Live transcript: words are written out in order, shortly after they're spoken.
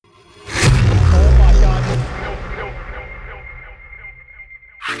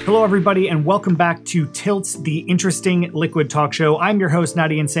Hello, everybody, and welcome back to Tilts, the interesting Liquid talk show. I'm your host,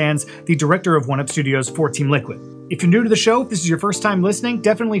 Nadian Sands, the director of OneUp Studios for Team Liquid. If you're new to the show, if this is your first time listening,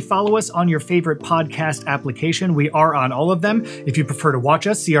 definitely follow us on your favorite podcast application. We are on all of them. If you prefer to watch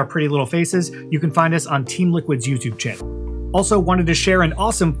us, see our pretty little faces, you can find us on Team Liquid's YouTube channel. Also wanted to share an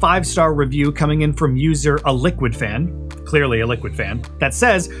awesome 5-star review coming in from user A Liquid Fan, clearly a Liquid fan, that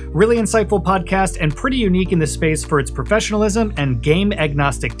says, really insightful podcast and pretty unique in the space for its professionalism and game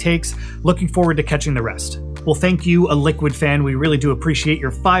agnostic takes. Looking forward to catching the rest. Well, thank you, A Liquid Fan. We really do appreciate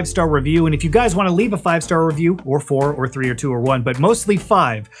your 5-star review. And if you guys want to leave a 5-star review, or 4, or 3, or 2, or 1, but mostly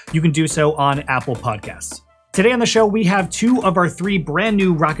 5, you can do so on Apple Podcasts. Today on the show, we have 2 of our 3 brand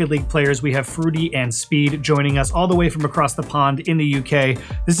new Rocket League players. We have Fruity and Speed joining us all the way from across the pond in the UK.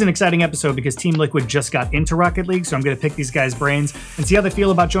 This is an exciting episode because Team Liquid just got into Rocket League, so I'm going to pick these guys' brains and see how they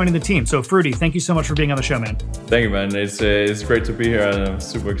feel about joining the team. So Fruity, thank you so much for being on the show, man. Thank you, man. It's great to be here, and I'm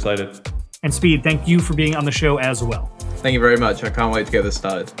super excited. And Speed, thank you for being on the show as well. Thank you very much. I can't wait to get this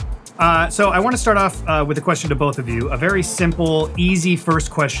started. So I want to start off with a question to both of you. A very simple, easy first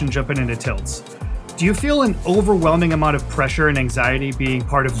question jumping into Tilts. Do you feel an overwhelming amount of pressure and anxiety being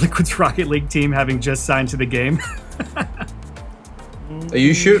part of Liquid's Rocket League team, having just signed to the game? Are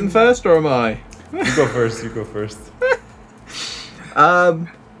you shooting first, or am I? You go first.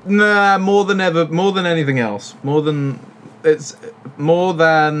 Nah, more than ever, more than anything else. More than any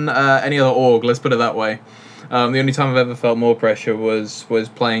other org, let's put it that way. The only time I've ever felt more pressure was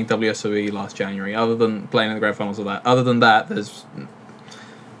playing WSOE last January, other than playing in the grand finals of that. Other than that, there's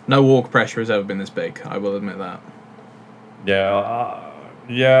no org pressure has ever been this big, I will admit that.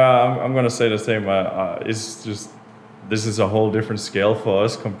 I'm going to say the same. It's just, this is a whole different scale for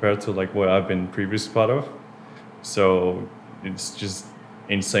us compared to like what I've been previously part of. So it's just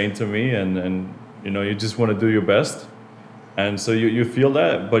insane to me, and you know, you just want to do your best. And so you feel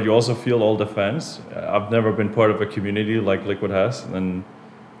that, but you also feel all the fans. I've never been part of a community like Liquid has, and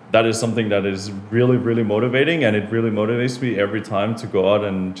that is something that is really, really motivating, and it really motivates me every time to go out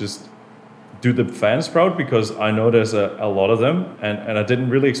and just do the fans proud, because I know there's a lot of them, and I didn't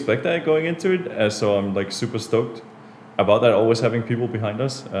really expect that going into it, so I'm like super stoked about that, always having people behind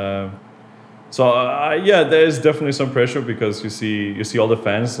us. There's definitely some pressure, because you see all the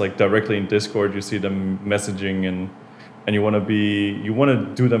fans like directly in Discord, you see them messaging, and you want to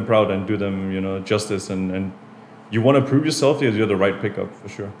do them proud and do them, you know, justice, and you want to prove yourself that you're the right pickup, for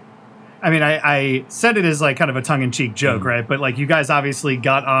sure. I mean, I said it as like kind of a tongue-in-cheek joke, right? But like, you guys obviously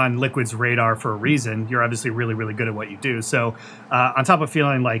got on Liquid's radar for a reason. You're obviously really, really good at what you do. So on top of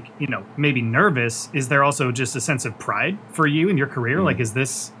feeling like, you know, maybe nervous, is there also just a sense of pride for you in your career? Like, is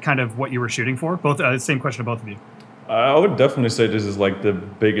this kind of what you were shooting for? Both same question to both of you. I would definitely say this is like the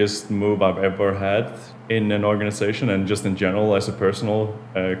biggest move I've ever had in an organization, and just in general as a personal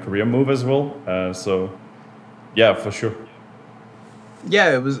career move as well. Yeah, for sure.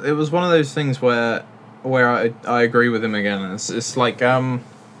 Yeah, it was one of those things where I agree with him again. It's like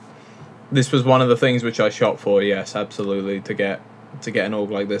this was one of the things which I shot for. Yes, absolutely. To get an org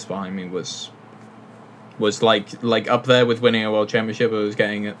like this behind me was like up there with winning a world championship. It was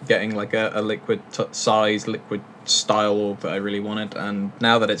getting like a Liquid size, Liquid style org that I really wanted. And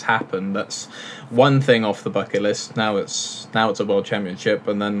now that it's happened, that's one thing off the bucket list. Now it's a world championship,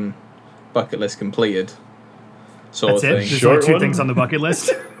 and then bucket list completed. That's it. There's only 2 things on the bucket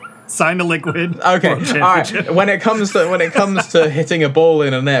list. Sign a Liquid. Okay, all right. When it comes to hitting a ball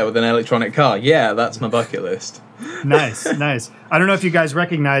in a net with an electronic car, yeah, that's my bucket list. Nice. I don't know if you guys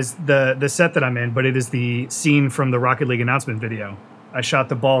recognize the set that I'm in, but it is the scene from the Rocket League announcement video. I shot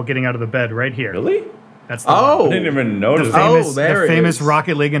the ball getting out of the bed right here. Really? That's the I didn't even notice. The famous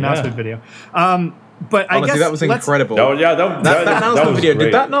Rocket League announcement video. But I honestly, guess that was incredible. That announcement video. Great.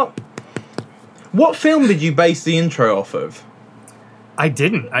 Did that not? What film did you base the intro off of? I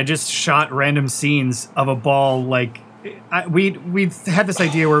didn't. I just shot random scenes of a ball. Like we had this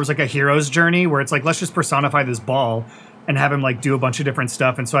idea where it was like a hero's journey, where it's like, let's just personify this ball and have him like do a bunch of different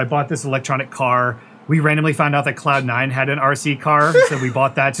stuff. And so I bought this electronic car. We randomly found out that Cloud9 had an RC car, so we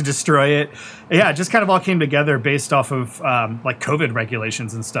bought that to destroy it. Yeah, it just kind of all came together based off of like COVID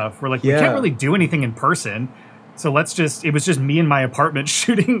regulations and stuff. We're like, we can't really do anything in person. So it was just me in my apartment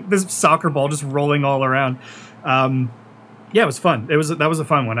shooting this soccer ball, just rolling all around. It was fun. That was a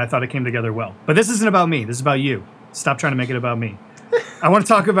fun one. I thought it came together well. But this isn't about me. This is about you. Stop trying to make it about me. I want to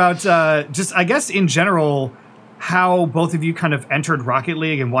talk about just, I guess, in general, how both of you kind of entered Rocket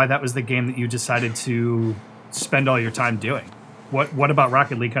League and why that was the game that you decided to spend all your time doing. What about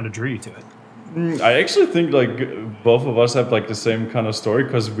Rocket League kind of drew you to it? I actually think like both of us have like the same kind of story,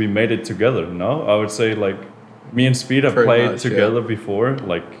 because we made it together. No, I would say like Me and Speed have Pretty played much, together before,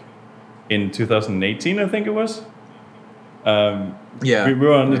 like in 2018, I think it was. Yeah, we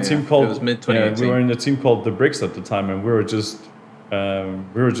were on a team called. It was mid 2018. We were in a team called the Bricks at the time, and we were just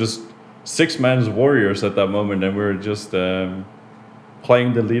 6-man warriors at that moment, and we were just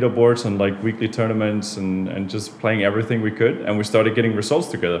playing the leaderboards and like weekly tournaments and just playing everything we could, and we started getting results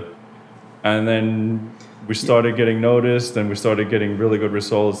together, and then we started getting noticed, and we started getting really good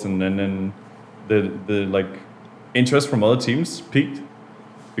results, and then the like interest from other teams peaked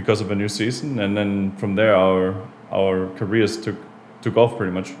because of a new season, and then from there our careers took off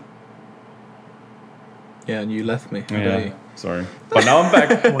pretty much. Yeah, and you left me. Yeah, sorry, but now I'm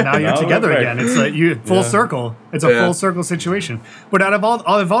back. Well, now you're together again. It's like you full circle. It's a full circle situation. But out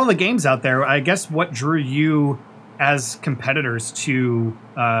of all the games out there, I guess what drew you as competitors to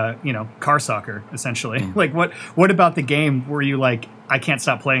car soccer essentially? Like what about the game were you like, I can't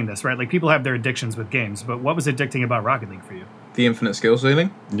stop playing this, right? Like people have their addictions with games, but what was addicting about Rocket League for you? The infinite skill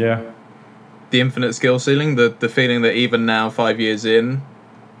ceiling. Yeah. The infinite skill ceiling, the feeling that even now 5 years in,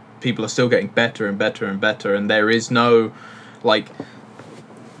 people are still getting better and better and better, and there is no like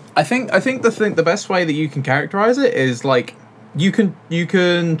I think the best way that you can characterize it is like you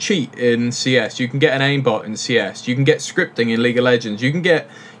can cheat in CS, you can get an aimbot in CS, you can get scripting in League of Legends, you can get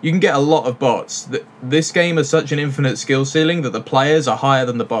a lot of bots. This game has such an infinite skill ceiling that the players are higher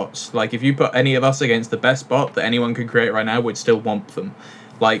than the bots. Like if you put any of us against the best bot that anyone could create right now, we'd still womp them.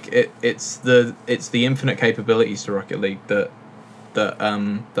 Like it's the infinite capabilities to Rocket League that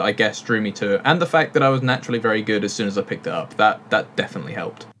I guess drew me to it, and the fact that I was naturally very good as soon as I picked it up. That definitely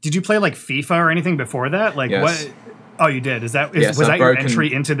helped. Did you play like FIFA or anything before that? Like yes. What? Oh, you did. Was that your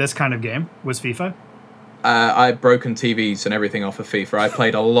entry into this kind of game? Was FIFA? I've broken TVs and everything off of FIFA. I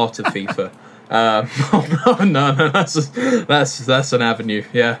played a lot of FIFA. No, that's an avenue.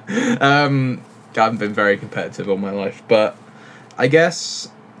 Yeah, I haven't been very competitive all my life, but I guess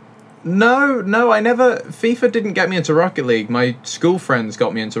no, I never. FIFA didn't get me into Rocket League. My school friends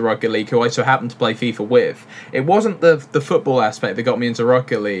got me into Rocket League, who I so happened to play FIFA with. It wasn't the football aspect that got me into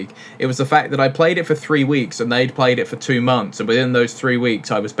Rocket League. It was the fact that I played it for 3 weeks and they'd played it for 2 months, and within those 3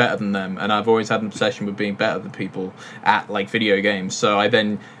 weeks I was better than them, and I've always had an obsession with being better than people at like video games. So I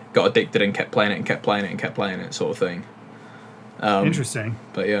then got addicted and kept playing it and kept playing it and kept playing it, sort of thing. Interesting.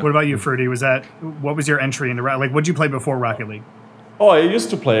 But yeah. What about you, Fruity? What was your entry into like? What did you play before Rocket League? Oh, I used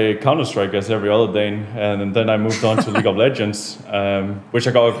to play Counter-Strike as every other Dane, and then I moved on to League of Legends, which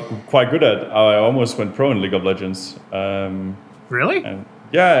I got quite good at. I almost went pro in League of Legends. Really? And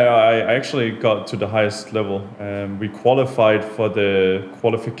yeah, I actually got to the highest level. We qualified for the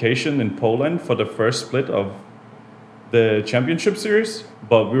qualification in Poland for the first split of the championship series,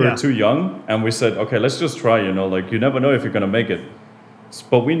 but we were too young, and we said, okay, let's just try, like you never know if you're going to make it.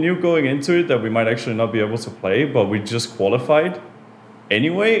 But we knew going into it that we might actually not be able to play, but we just qualified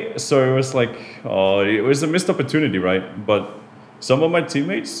anyway, so it was like, it was a missed opportunity, right? But some of my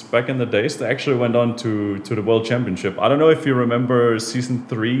teammates back in the days, they actually went on to the World Championship. I don't know if you remember season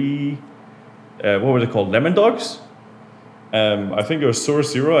 3, what were they called? Lemon Dogs? I think it was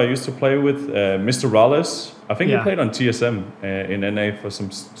Source Zero. I used to play with Mr. Rales. I think he played on TSM in NA for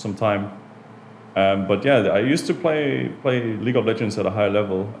some time. But yeah, I used to play League of Legends at a high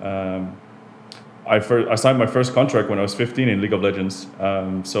level. I signed my first contract when I was 15 in League of Legends.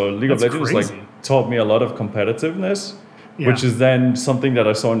 So League of Legends crazy. taught me a lot of competitiveness, which is then something that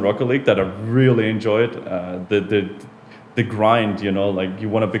I saw in Rocket League that I really enjoyed. The grind, like you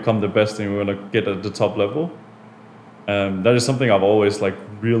want to become the best and you want to get at the top level. That is something I've always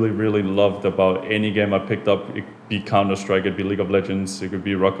really, really loved about any game I picked up. It could be Counter-Strike, it could be League of Legends, it could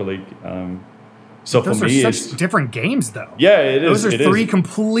be Rocket League. So those for me, are such different games, though. Yeah, it is. Those are three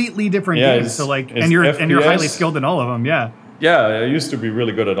completely different games. So and you're highly skilled in all of them. Yeah. Yeah, I used to be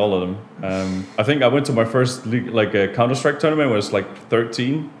really good at all of them. I think I went to my first league, a Counter-Strike tournament when I was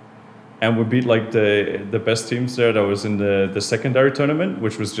 13, and we beat the best teams there. That was in the secondary tournament,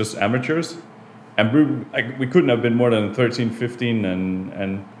 which was just amateurs, and we couldn't have been more than 13, 15,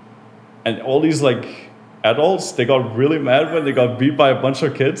 and all these adults, they got really mad when they got beat by a bunch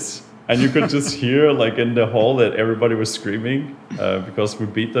of kids. And you could just hear in the hall that everybody was screaming because we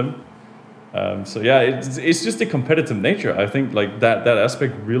beat them. So yeah, it's just the competitive nature. I think that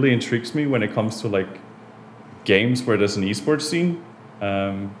aspect really intrigues me when it comes to games where there's an esports scene.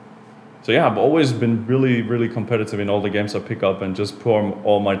 So yeah, I've always been really, really competitive in all the games I pick up and just pour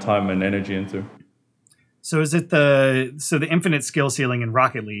all my time and energy into. So is it the infinite skill ceiling in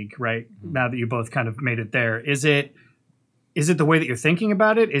Rocket League, right? Now that you both kind of made it there, is it the way that you're thinking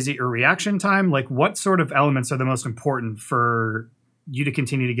about it? Is it your reaction time? What sort of elements are the most important for you to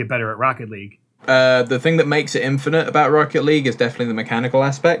continue to get better at Rocket League? The thing that makes it infinite about Rocket League is definitely the mechanical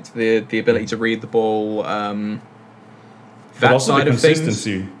aspect, the ability to read the ball. But also the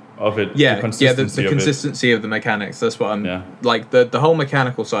consistency of it. Yeah, the consistency of the mechanics. That's what I'm like. The whole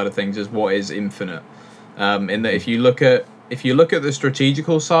mechanical side of things is what is infinite. In that if you look at the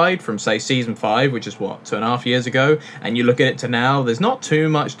strategical side from say season 5, which is what 2.5 years ago, and you look at it to now, there's not too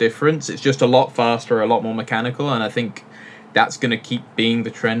much difference. It's just a lot faster, a lot more mechanical, and I think that's going to keep being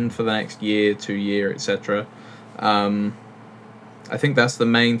the trend for the next year, 2 year, etc. I think that's the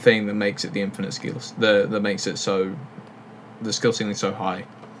main thing that makes it the infinite skills. That makes it so the skill ceiling so high.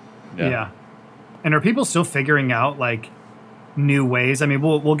 Yeah. And are people still figuring out like new ways? I mean,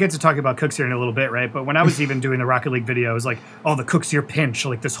 we'll get to talk about Cookseer in a little bit, right? But when I was even doing the Rocket League videos, like, the Cookseer pinch,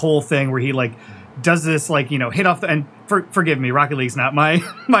 like this whole thing where he like does this, like, hit off the, and forgive me, Rocket League's not my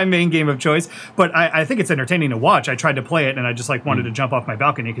main game of choice, but I think it's entertaining to watch. I tried to play it and I just like wanted to jump off my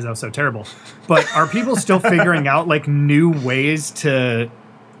balcony because I was so terrible. But are people still figuring out like new ways to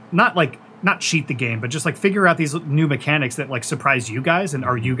not cheat the game, but just like figure out these new mechanics that like surprise you guys? And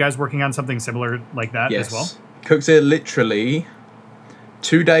are you guys working on something similar like that as well? Cookseer, literally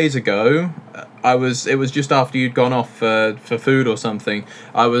 2 days ago, it was just after you'd gone off for food or something.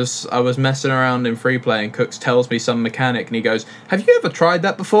 I was messing around in free play, and Cooks tells me some mechanic, and he goes, "Have you ever tried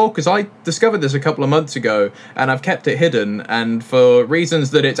that before? Because I discovered this a couple of months ago, and I've kept it hidden, and for reasons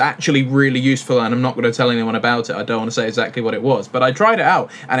that it's actually really useful, and I'm not going to tell anyone about it. I don't want to say exactly what it was, but I tried it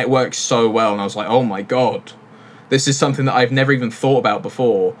out, and it works so well." And I was like, "Oh my god, this is something that I've never even thought about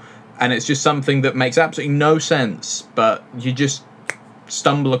before." And it's just something that makes absolutely no sense, but you just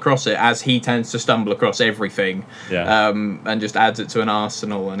stumble across it, as he tends to stumble across everything, and just adds it to an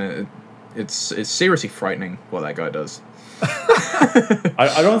arsenal, and it's seriously frightening what that guy does.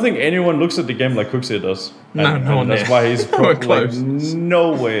 I don't think anyone looks at the game like Cookseer does. And that's why he's close.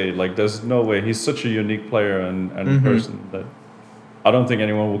 No way. Like, there's no way. He's such a unique player and person that I don't think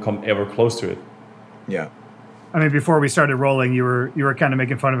anyone will come ever close to it. Yeah. I mean, before we started rolling, you were kind of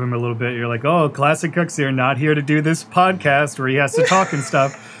making fun of him a little bit. You're like, "Oh, classic Cookseer, not here to do this podcast where he has to talk and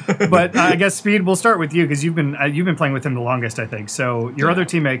stuff." But I guess Speed, we'll start with you because you've been playing with him the longest, I think. So your other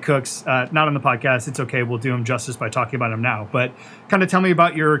teammate Cooks, not on the podcast. It's okay. We'll do him justice by talking about him now. But kind of tell me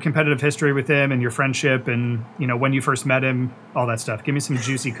about your competitive history with him and your friendship, and when you first met him, all that stuff. Give me some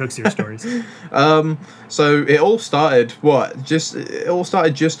juicy Cookseer stories. So it all started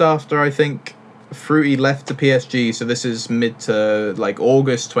just after, I think, Fruity left to PSG, so this is mid to like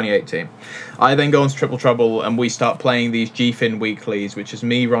August 2018. I then go on to Triple Trouble, and we start playing these GFIN weeklies, which is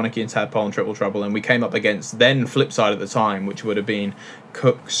me, Ronicky, and Tadpole and Triple Trouble, and we came up against then Flipside at the time, which would have been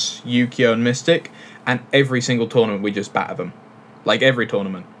Cooks, Yukio, and Mystic, and every single tournament we just batter them, like every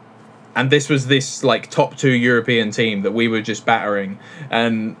tournament. And this was this like top 2 European team that we were just battering,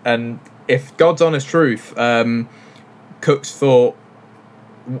 and if God's honest truth, Cooks thought,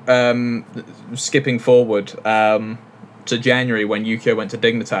 skipping forward to January when Yukio went to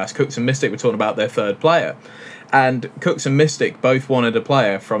Dignitas, Cooks and Mystic were talking about their third player, and Cooks and Mystic both wanted a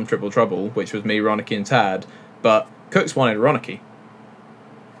player from Triple Trouble, which was me, Ronicky, and Tad, but Cooks wanted Ronicky,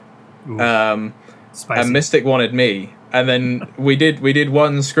 and Mystic wanted me. And then we did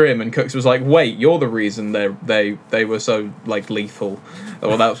one scrim, and Cooks was like, "Wait, you're the reason they were so like lethal."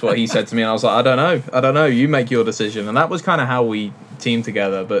 Well, that's what he said to me, and I was like, I don't know. You make your decision. And that was kind of how we teamed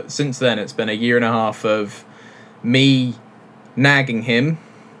together. But since then, it's been a year and a half of me nagging him,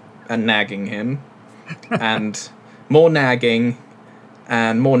 and more nagging,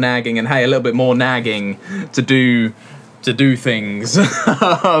 and hey, a little bit more nagging to do things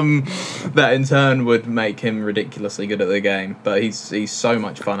that in turn would make him ridiculously good at the game. But he's so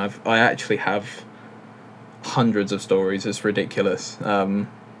much fun. I actually have hundreds of stories. It's ridiculous.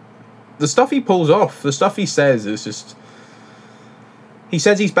 The stuff he pulls off, the stuff he says is just... He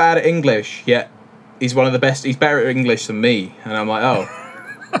says he's bad at English, yet he's one of the best. He's better at English than me. And I'm like, oh.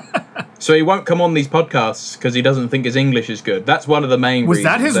 So he won't come on these podcasts because he doesn't think his English is good. That's one of the main reasons. Was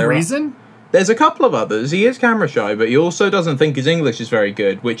that his reason? There's a couple of others. He is camera shy, but he also doesn't think his English is very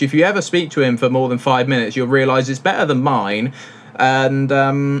good, which if you ever speak to him for more than 5 minutes, you'll realise it's better than mine, and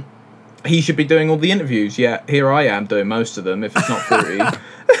he should be doing all the interviews, yet here I am doing most of them, if it's not 40.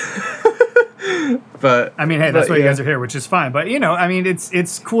 But I mean, hey, that's why you guys are here, which is fine. But, I mean,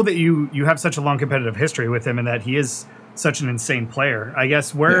 it's cool that you have such a long competitive history with him and that he is such an insane player. I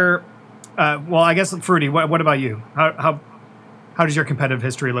guess I guess, Fruity, what about you? How does your competitive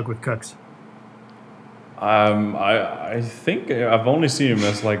history look with Cooks? I think I've only seen him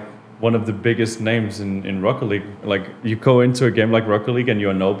as like one of the biggest names in Rocket League. Like, you go into a game like Rocket League and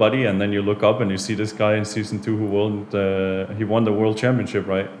you're nobody, and then you look up and you see this guy in Season 2 who won the World Championship,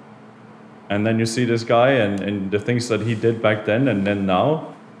 right? and then you see this guy and the things that he did back then and then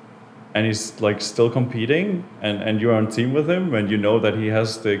now, and he's like still competing, and you're on team with him, and you know that he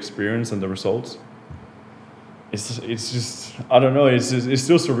has the experience and the results. It's just, I don't know, it's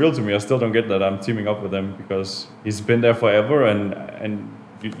still surreal to me. I still don't get that I'm teaming up with him, because he's been there forever, and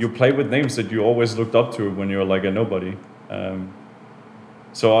you play with names that you always looked up to when you were like a nobody.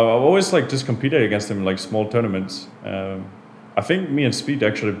 So I've always like just competed against him in like small tournaments. I think me and Speed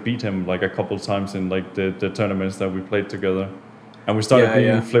actually beat him like a couple of times in like the tournaments that we played together. And we started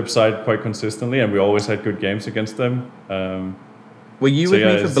beating Flipside quite consistently, and we always had good games against them. Were you with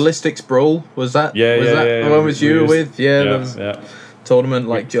me for Ballistics Brawl? Was that? The one was you with? Tournament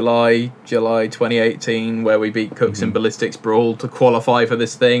like July 2018, where we beat Cooks in Ballistics Brawl to qualify for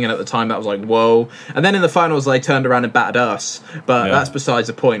this thing, and at the time that was like, whoa. And then in the finals they turned around and battered us, but that's besides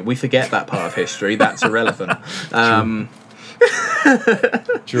the point. We forget that part of history. That's irrelevant.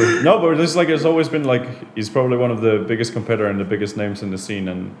 True. No, but it's always been like, he's probably one of the biggest competitor and the biggest names in the scene,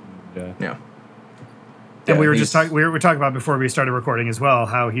 and and we were just talking about before we started recording as well,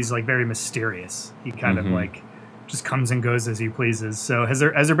 how he's like very mysterious. He kind of like just comes and goes as he pleases. So has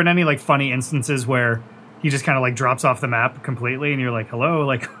there been any like funny instances where he just kind of like drops off the map completely, and you're like, hello,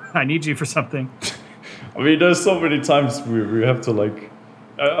 like I need you for something? I mean, there's so many times we have to like,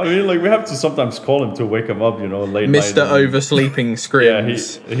 we have to sometimes call him to wake him up, late night. Mr. Oversleeping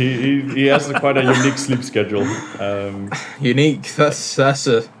Scrims. Yeah, he has quite a unique sleep schedule. Unique. That's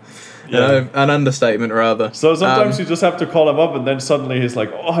an understatement, rather. So sometimes you just have to call him up, and then suddenly he's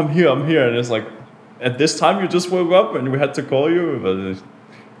like, "Oh, I'm here," and it's like, at this time you just woke up and we had to call you. But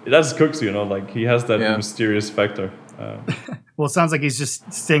that's Cooks, like he has that mysterious factor. Well, it sounds like he's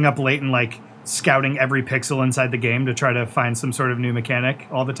just staying up late and like scouting every pixel inside the game to try to find some sort of new mechanic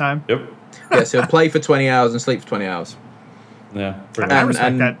all the time. Yep. Yeah, so he'll play for 20 hours and sleep for 20 hours. Yeah. I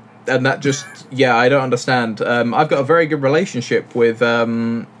respect that. And that just, I don't understand. I've got a very good relationship with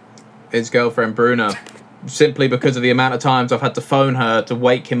his girlfriend, Bruna, simply because of the amount of times I've had to phone her to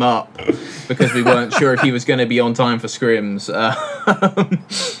wake him up because we weren't sure if he was going to be on time for scrims.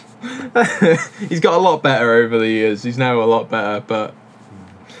 He's got a lot better over the years. He's now a lot better, but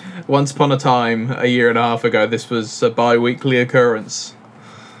once upon a time, a year and a half ago, this was a bi-weekly occurrence.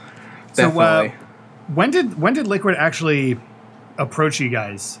 Definitely. So, when did Liquid actually approach you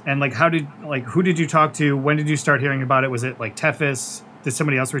guys? And like, who did you talk to? When did you start hearing about it? Was it like Tefis? Did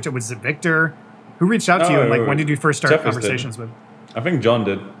somebody else reach out? Was it Victor? Who reached out to you? And like, when did you first start conversations with? I think John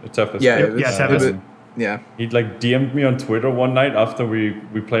did. Tefis. Tefis. Yeah. He like DM'd me on Twitter one night after we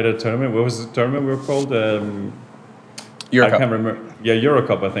played a tournament. What was the tournament we were called? Eurocup. I can't remember. Yeah,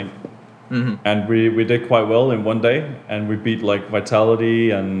 Eurocup, I think. Mm-hmm. And we did quite well in one day, and we beat like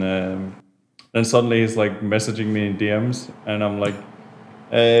Vitality, and then suddenly he's like messaging me in DMs, and I'm like,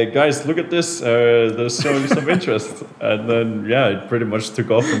 guys, look at this. There's showing some interest, and then it pretty much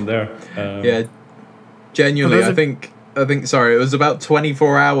took off from there. Genuinely, I think. Sorry, it was about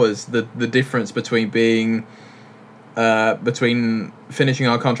 24 hours. The difference between being between finishing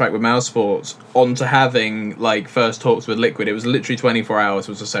our contract with Mouse Sports on to having like first talks with Liquid. It was literally 24 hours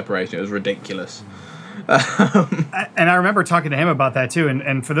was the separation. It was ridiculous. And I remember talking to him about that too.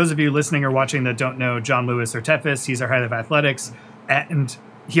 And for those of you listening or watching that don't know John Lewis or Tefis, he's our head of athletics, and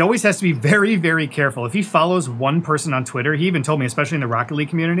he always has to be very, very careful. If he follows one person on Twitter, he even told me, especially in the Rocket League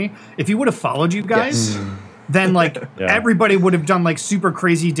community, if he would have followed you guys, then like everybody would have done like super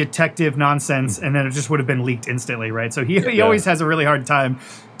crazy detective nonsense, and then it just would have been leaked instantly, right? So he always has a really hard time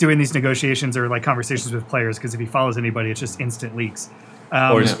doing these negotiations or like conversations with players, because if he follows anybody, it's just instant leaks.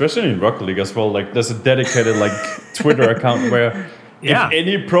 Or especially in Rocket League as well, like there's a dedicated like Twitter account where if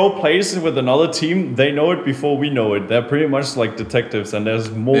any pro plays with another team, they know it before we know it. They're pretty much like detectives, and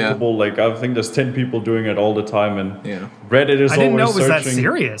there's multiple, like I think there's 10 people doing it all the time, and Reddit is always searching. I didn't know it was that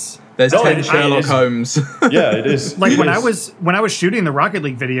serious. There's 10 Sherlock Holmes. Yeah, it is. Like when I was shooting the Rocket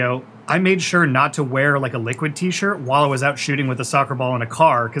League video, I made sure not to wear like a Liquid t-shirt while I was out shooting with a soccer ball in a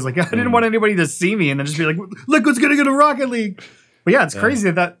car, because like I didn't want anybody to see me and then just be like, Liquid's gonna go to Rocket League. But it's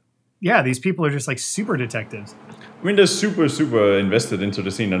crazy that these people are just like super detectives. I mean, they're super, super invested into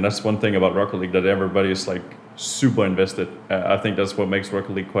the scene, and that's one thing about Rocket League, that everybody is like super invested. I think that's what makes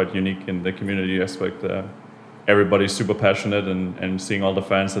Rocket League quite unique in the community aspect. Everybody's super passionate, and seeing all the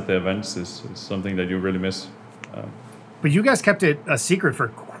fans at the events is something that you really miss. But you guys kept it a secret for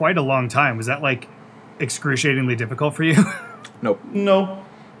quite a long time. Was that like excruciatingly difficult for you? Nope. No.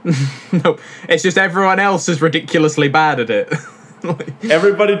 Nope. It's just everyone else is ridiculously bad at it.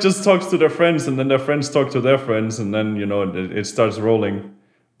 Everybody just talks to their friends, and then their friends talk to their friends, and then it starts rolling.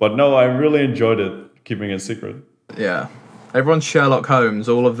 But no, I really enjoyed it, keeping it secret. Yeah. Everyone's Sherlock Holmes.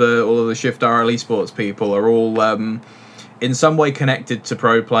 All of the Shift RL esports people are all in some way connected to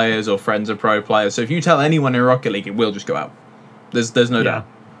pro players or friends of pro players. So if you tell anyone in Rocket League, it will just go out. There's no doubt.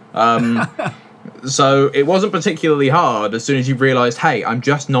 So it wasn't particularly hard as soon as you realised, hey, I'm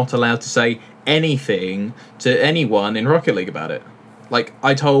just not allowed to say anything to anyone in Rocket League about it. Like,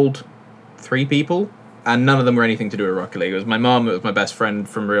 I told 3 people, and none of them were anything to do with Rocket League. It was my mum, it was my best friend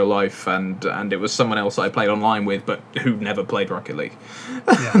from real life, and it was someone else I played online with, but who never played Rocket League.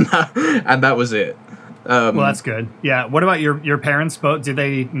 Yeah. And that was it. Well, that's good. Yeah. What about your parents? Both? Did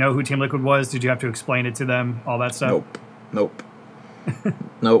they know who Team Liquid was? Did you have to explain it to them? All that stuff? Nope.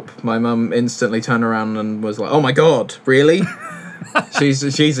 Nope. My mum instantly turned around and was like, "Oh my god, really?"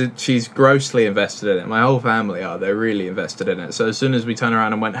 she's grossly invested in it. My whole family are. They're really invested in it. So as soon as we turned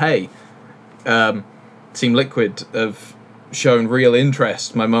around and went, "Hey, Team Liquid have shown real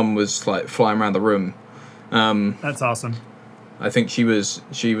interest," my mum was like flying around the room. That's awesome. I think she was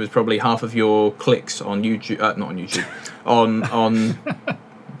probably half of your clicks on YouTube, not on YouTube,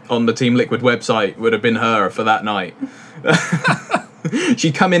 on the Team Liquid website would have been her for that night.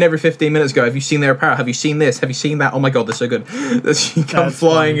 She'd come in every 15 minutes, go, "Have you seen their apparel? Have you seen this? Have you seen that? Oh my god, they're so good." She'd come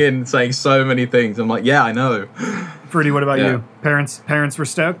flying in saying so many things. I'm like, yeah, I know. Fruity, what about you? Parents were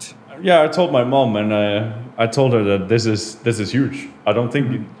stoked? Yeah, I told my mom, and I told her that this is huge. I don't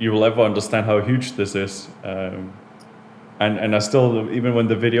think you will ever understand how huge this is. And I still, even when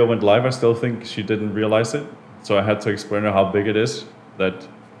the video went live, I still think she didn't realize it. So I had to explain her how big it is, that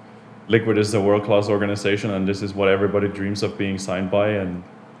Liquid is a world-class organization, and this is what everybody dreams of being signed by, and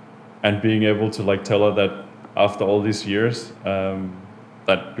being able to like tell her that after all these years,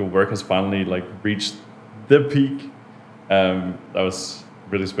 that your work has finally like reached the peak. That was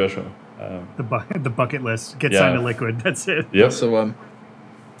really special. The bucket list. Get signed to Liquid. That's it. Yep. That's the one.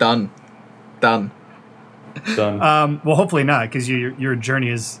 Done. Well, hopefully not, because your journey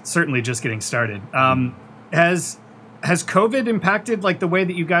is certainly just getting started. Has COVID impacted like the way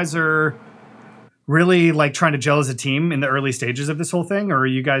that you guys are really like trying to gel as a team in the early stages of this whole thing, or are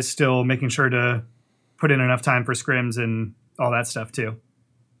you guys still making sure to put in enough time for scrims and all that stuff too?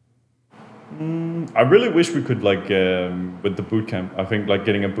 I really wish we could like with the boot camp. I think like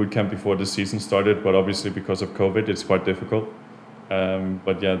getting a boot camp before the season started, but obviously because of COVID, it's quite difficult.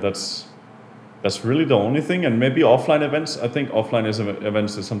 But yeah, that's really the only thing. And maybe offline events. I think offline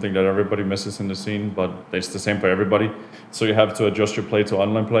events is something that everybody misses in the scene, but it's the same for everybody. So you have to adjust your play to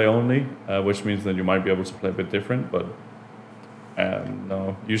online play only, which means that you might be able to play a bit different. But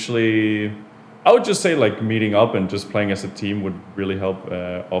no, usually I would just say like meeting up and just playing as a team would really help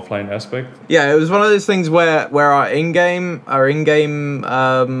offline aspect. Yeah, it was one of those things where our in-game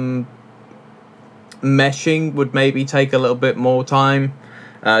meshing would maybe take a little bit more time.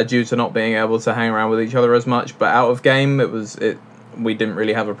 Due to not being able to hang around with each other as much, but out of game, we didn't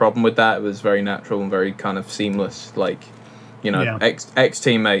really have a problem with that. It was very natural and very kind of seamless. Like, you know, ex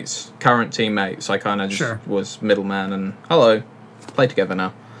teammates, current teammates. I kind of just was middleman and hello, play together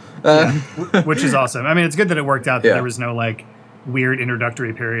now. Which is awesome. I mean, it's good that it worked out. That there was no like weird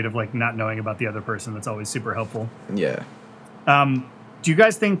introductory period of like not knowing about the other person. That's always super helpful. Yeah. Do you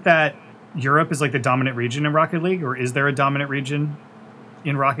guys think that Europe is like the dominant region in Rocket League, or is there a dominant region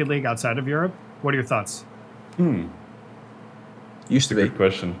in Rocket League outside of Europe? What are your thoughts? Used to be. Good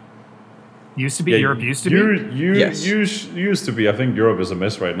question. Used to be? Europe used to be? Yes. Used to be. I think Europe is a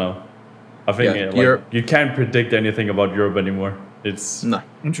mess right now. I think you can't predict anything about Europe anymore. It's no.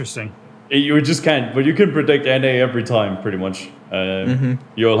 Interesting. You just can't, but you can predict NA every time, pretty much.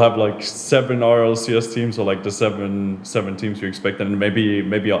 You'll have like 7 RLCS teams, or like the seven teams you expect, and maybe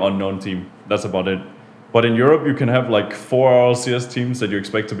an unknown team. That's about it. But in Europe, you can have like 4 RLCS teams that you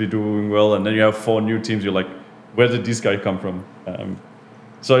expect to be doing well, and then you have 4 new teams. You're like, where did these guys come from?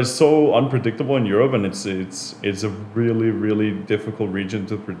 So it's so unpredictable in Europe, and it's a really, really difficult region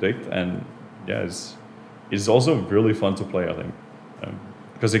to predict. And yeah, it's also really fun to play, I think,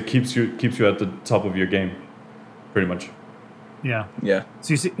 because it keeps you at the top of your game, pretty much. Yeah. Yeah.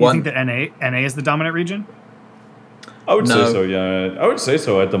 So you think that NA is the dominant region? I would say so, yeah. I would say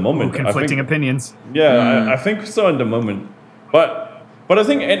so at the moment. Conflicting opinions. Yeah, I think so at the moment. But I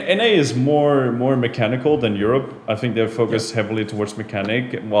think NA is more mechanical than Europe. I think they're focused heavily towards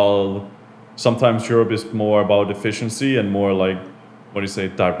mechanic, while sometimes Europe is more about efficiency and more like,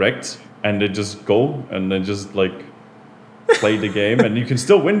 direct. And they just go and then just like play the game. And you can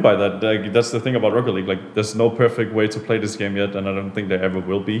still win by that. Like, that's the thing about Rocket League. Like, there's no perfect way to play this game yet, and I don't think there ever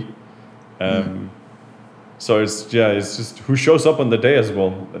will be. So it's just who shows up on the day as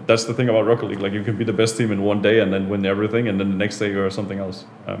well. That's the thing about Rocket League. Like, you can be the best team in one day and then win everything, and then the next day you're something else.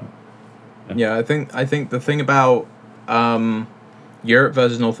 I think the thing about Europe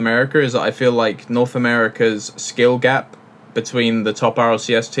versus North America is that I feel like North America's skill gap between the top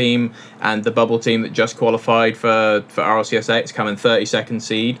RLCS team and the bubble team that just qualified for RLCS-X coming 32nd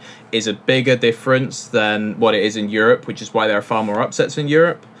seed is a bigger difference than what it is in Europe, which is why there are far more upsets in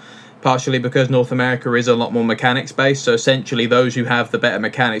Europe. Partially because North America is a lot more mechanics based, so essentially those who have the better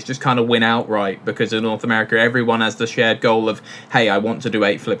mechanics just kind of win outright, because in North America everyone has the shared goal of, hey, I want to do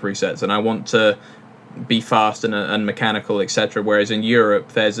 8 flip resets and I want to be fast and mechanical, etc. Whereas in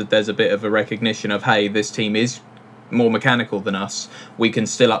Europe there's a bit of a recognition of, hey, this team is more mechanical than us, we can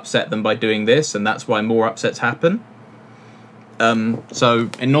still upset them by doing this, and that's why more upsets happen. So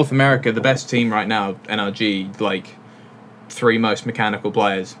in North America, the best team right now, NRG, like 3 most mechanical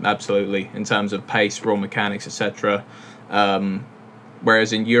players, absolutely, in terms of pace, raw mechanics, etc.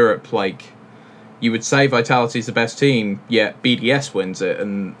 Whereas in Europe, like, you would say Vitality is the best team, yet BDS wins it,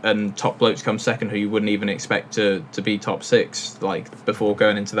 and Top Blokes come second, who you wouldn't even expect to be top 6, like, before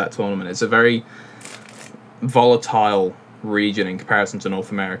going into that tournament. It's a very volatile region in comparison to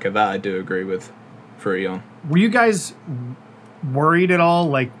North America. That I do agree with for Eon. Were you guys worried at all,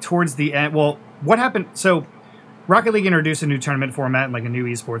 like, towards the end? Well, what happened? So Rocket League introduced a new tournament format and like a new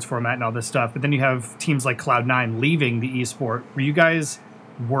esports format and all this stuff, but then you have teams like Cloud9 leaving the esport. Were you guys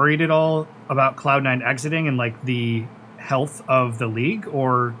worried at all about Cloud9 exiting and like the health of the league,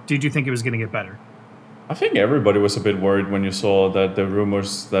 or did you think it was going to get better? I think everybody was a bit worried when you saw that the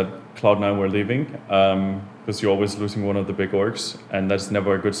rumors that Cloud9 were leaving, because you're always losing one of the big orgs, and that's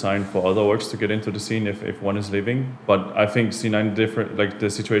never a good sign for other orgs to get into the scene if one is leaving. But I think C9 different, like the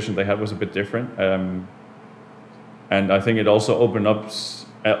situation they had was a bit different, and I think it also opened up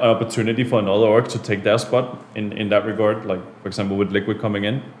an opportunity for another org to take their spot in that regard. Like, for example, with Liquid coming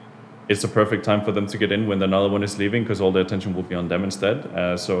in, it's a perfect time for them to get in when another one is leaving, because all the attention will be on them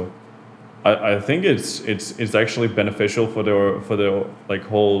instead. So I think it's actually beneficial for the like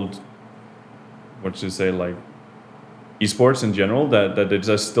whole, what should you say, like esports in general, that it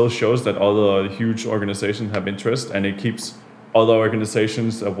just still shows that other huge organizations have interest, and it keeps other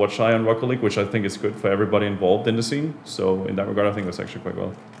organizations watch eye on Rocket League, which I think is good for everybody involved in the scene. So in that regard, I think that's actually quite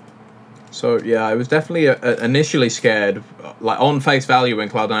well. So yeah, I was definitely initially scared. Like on face value, when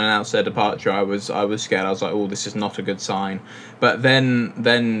Cloud9 announced their departure, I was scared. I was like, "Oh, this is not a good sign." But then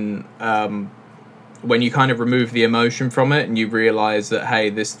when you kind of remove the emotion from it and you realize that, hey,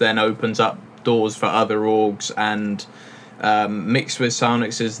 this then opens up doors for other orgs, and mixed with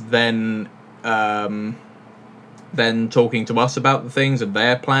Psyonix's then talking to us about the things and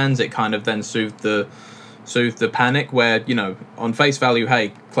their plans, it kind of then soothed the panic, where, you know, on face value,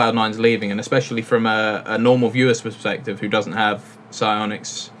 hey, Cloud9's leaving, and especially from a normal viewer's perspective who doesn't have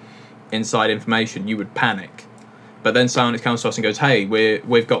Psyonix inside information, you would panic. But then Psyonix comes to us and goes, hey,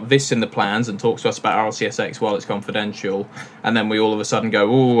 we've got this in the plans, and talks to us about RLCS-X while it's confidential, and then we all of a sudden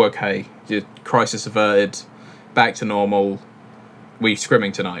go, oh, okay, crisis averted, back to normal, we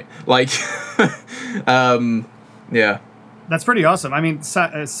scrimming tonight. Like, yeah. That's pretty awesome. I mean, so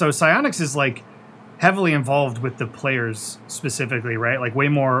Psyonix is like heavily involved with the players specifically, right? Like way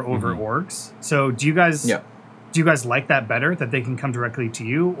more over orgs. So do you guys like that better, that they can come directly to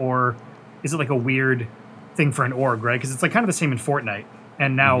you, or is it like a weird thing for an org, right? Because it's like kind of the same in Fortnite,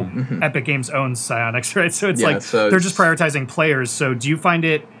 and now Epic Games owns Psyonix, right? So it's they're just prioritizing players. So do you find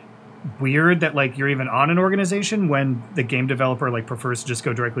it weird that like you're even on an organization when the game developer like prefers to just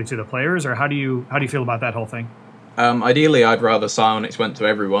go directly to the players, or how do you feel about that whole thing? Ideally, I'd rather Psyonix went to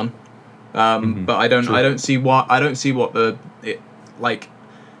everyone, but I don't see what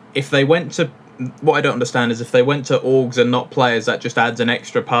if they went to. What I don't understand is if they went to orgs and not players, that just adds an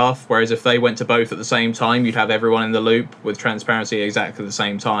extra path. Whereas if they went to both at the same time, you'd have everyone in the loop with transparency exactly the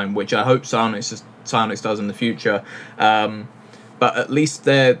same time, which I hope Psyonix does in the future. But at least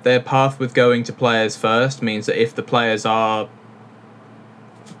their path with going to players first means that if the players are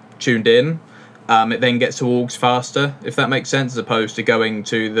tuned in, it then gets to orgs faster, if that makes sense, as opposed to going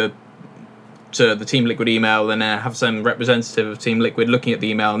to the Team Liquid email and have some representative of Team Liquid looking at the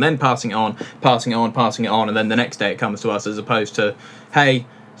email and then passing it on, and then the next day it comes to us, as opposed to, hey,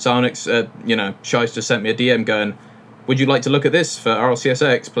 Psyonix, Shice just sent me a DM going, would you like to look at this for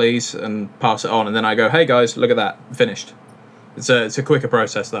RLCS-X, please, and pass it on, and then I go, hey guys, look at that, finished. It's a quicker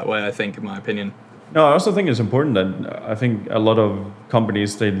process that way, I think, in my opinion. No, I also think it's important that I think a lot of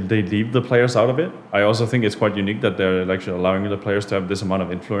companies, they leave the players out of it. I also think it's quite unique that they're actually allowing the players to have this amount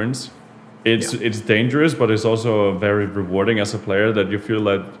of influence. It's dangerous, but it's also very rewarding as a player, that you feel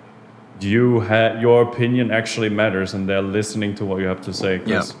that your opinion actually matters and they're listening to what you have to say.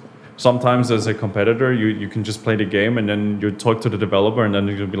 Because sometimes as a competitor, you can just play the game and then you talk to the developer and then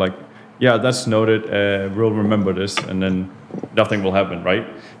you'll be like, yeah, that's noted. We'll remember this, and then nothing will happen, right?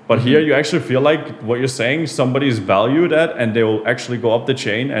 But here you actually feel like what you're saying, somebody is valued at, and they will actually go up the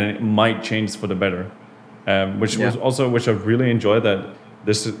chain, and it might change for the better. Which I really enjoy, that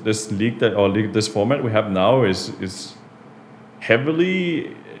this league this format we have now is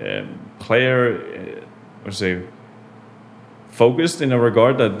heavily player focused, in a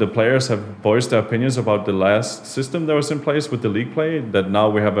regard that the players have voiced their opinions about the last system that was in place with the league play, that now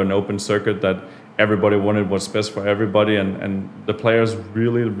we have an open circuit that everybody wanted what's best for everybody, and the players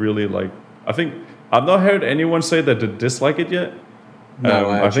really like. I think I've not heard anyone say that they dislike it yet. No,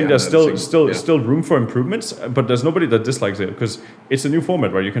 I think there's still room for improvements, but there's nobody that dislikes it, because it's a new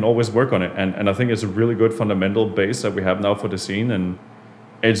format, right? You can always work on it, and I think it's a really good fundamental base that we have now for the scene, and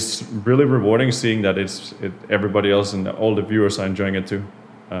it's really rewarding seeing that everybody else and all the viewers are enjoying it too.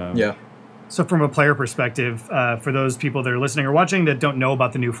 So from a player perspective, for those people that are listening or watching that don't know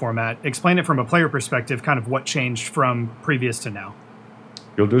about the new format, explain it from a player perspective, kind of what changed from previous to now.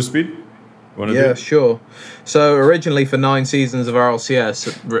 You'll do Speed? Yeah, sure. So originally for 9 seasons of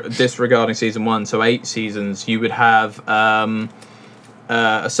RLCS, disregarding season 1, so 8 seasons, you would have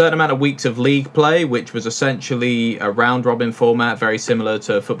a certain amount of weeks of league play, which was essentially a round-robin format, very similar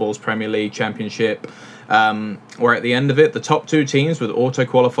to football's Premier League Championship, where at the end of it, the top 2 teams would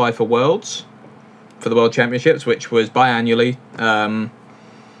auto-qualify for Worlds, for the World Championships, which was biannually.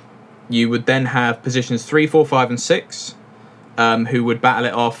 You would then have positions 3, 4, 5, and 6, who would battle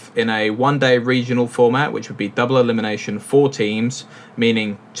it off in a one-day regional format, which would be double elimination, 4 teams,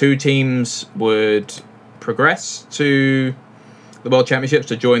 meaning 2 teams would progress to the World Championships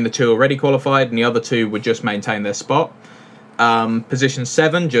to join the 2 already qualified, and the other 2 would just maintain their spot. Position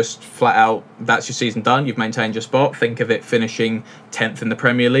 7, just flat out, that's your season done, you've maintained your spot. Think of it finishing 10th in the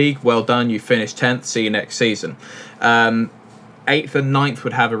Premier League. Well done, you finished 10th, see you next season. 8th and 9th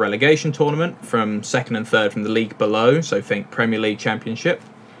would have a relegation tournament from 2nd and 3rd from the league below, so think Premier League Championship.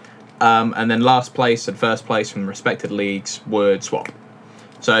 And then last place and first place from respected leagues would swap.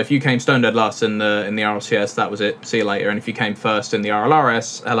 So if you came stone dead last in the RLCS, that was it, see you later. And if you came first in the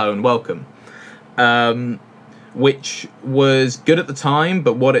RLRS, hello and welcome. Which was good at the time,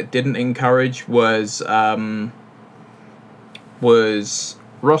 but what it didn't encourage was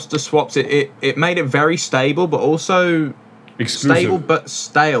roster swaps. It made it very stable, but also exclusive. Stable but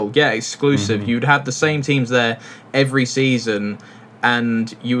stale. Yeah, exclusive. You'd have the same teams there every season,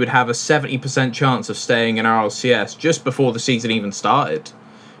 and you would have a 70% chance of staying in RLCS just before the season even started.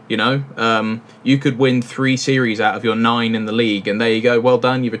 You know, you could win 3 series out of your 9 in the league, and there you go. Well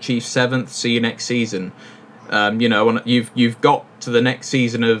done, you've achieved 7th. See you next season. You know, you've got to the next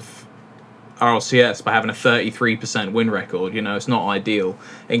season of RLCS by having a 33% win record. You know, it's not ideal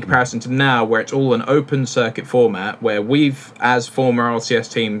in comparison to now, where it's all an open circuit format, where we've, as former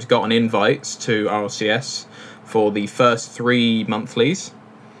RLCS teams, gotten invites to RLCS for the first 3 monthlies.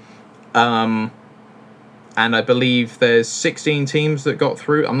 And I believe there's 16 teams that got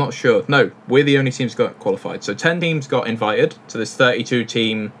through. I'm not sure. No, we're the only teams that got qualified. So 10 teams got invited to this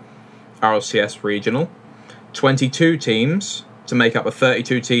 32-team RLCS regional. 22 teams to make up a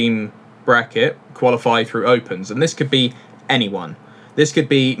 32-team bracket qualify through opens. And this could be anyone. This could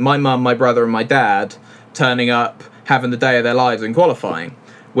be my mum, my brother, and my dad turning up, having the day of their lives and qualifying.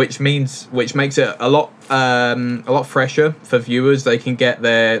 Which makes it a lot fresher for viewers. They can get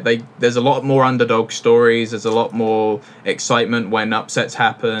there's a lot more underdog stories. There's a lot more excitement when upsets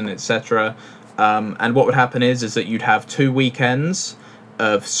happen, etc. And what would happen is that you'd have 2 weekends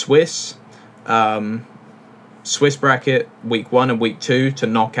of Swiss bracket, week 1 and week 2, to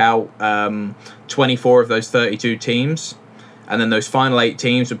knock out 24 of those 32 teams. And then those final 8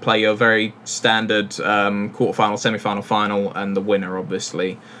 teams would play your very standard quarterfinal, semi-final, final, and the winner,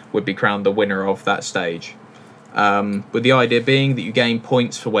 obviously, would be crowned the winner of that stage. With the idea being that you gain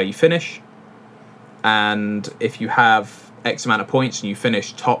points for where you finish, and if you have X amount of points and you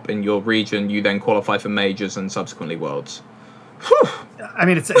finish top in your region, you then qualify for majors and subsequently worlds. Whew. I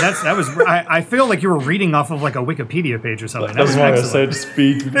mean, that was. I feel like you were reading off of like a Wikipedia page or something. That's why I said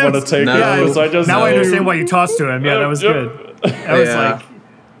Speed. Want to take it? Now I understand why you tossed to him. Yeah, that was good. I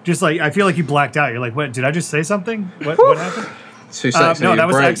was like, I feel like you blacked out. You're like, what? Did I just say something? What happened? No, that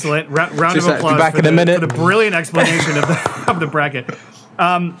was excellent. Round of applause back in a minute. For the brilliant explanation of the bracket.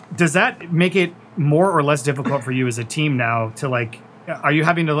 Does that make it more or less difficult for you as a team now to like? Are you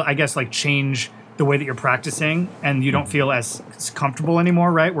having to, I guess, like change the way that you're practicing, and you don't feel as comfortable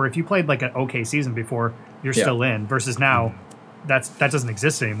anymore, right? Where if you played like an okay season before, you're still in, versus now that doesn't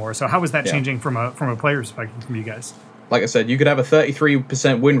exist anymore. So how is that changing from a player perspective from you guys? like I said, you could have a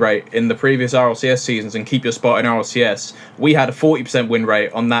 33% win rate in the previous RLCS seasons and keep your spot in RLCS. We had a 40% win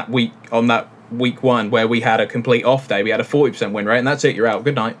rate on that week one where we had a complete off day. We had a 40% win rate, and that's it. You're out.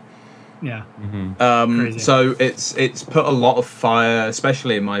 Good night. Yeah. Mm-hmm. So it's put a lot of fire,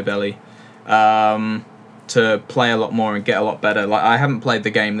 especially in my belly, to play a lot more and get a lot better. Like, I haven't played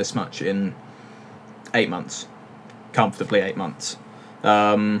the game this much in 8 months, comfortably 8 months.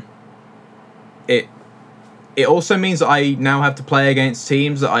 It also means that I now have to play against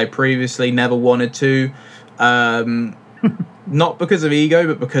teams that I previously never wanted to, not because of ego,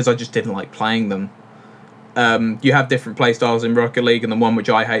 but because I just didn't like playing them. You have different play styles in Rocket League, and the one which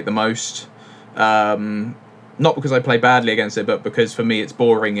I hate the most, not because I play badly against it, but because for me it's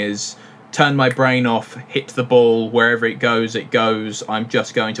boring, is turn my brain off, hit the ball, wherever it goes, I'm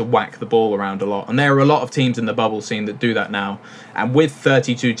just going to whack the ball around a lot. And there are a lot of teams in the bubble scene that do that now. And with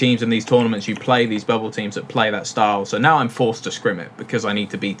 32 teams in these tournaments, you play these bubble teams that play that style. So now I'm forced to scrim it because I need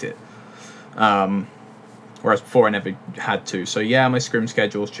to beat it. Whereas before I never had to. So yeah, my scrim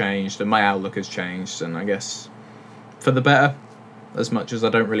schedule's changed and my outlook has changed. And I guess for the better, as much as I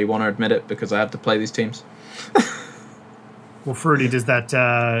don't really want to admit it because I have to play these teams. Well, Fruity, does that...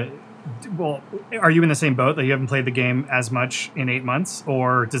 Well, are you in the same boat that you haven't played the game as much in 8 months,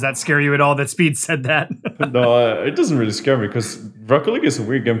 or does that scare you at all that Speed said that? No, it doesn't really scare me because Rocket League is a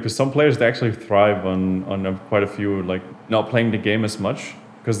weird game because some players, they actually thrive on quite a few, like, not playing the game as much.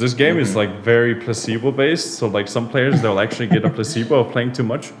 Because this game is like very placebo based, so like some players, they'll actually get a placebo of playing too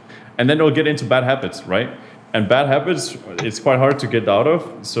much, and then they'll get into bad habits, right? And bad habits, it's quite hard to get out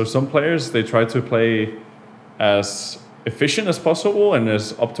of. So some players, they try to play as efficient as possible and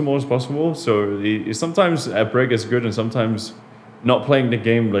as optimal as possible. So sometimes a break is good, and sometimes not playing the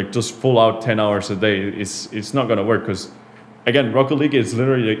game like just full out 10 hours a day it's not going to work, because again, Rocket League is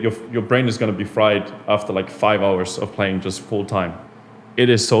literally your brain is going to be fried after like 5 hours of playing just full time. It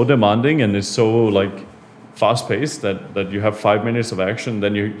is so demanding and it's so like fast paced that you have 5 minutes of action,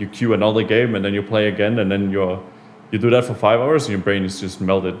 then you queue another game, and then you play again, and then you do that for 5 hours and your brain is just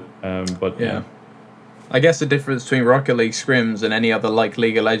melted. But yeah. I guess the difference between Rocket League scrims and any other like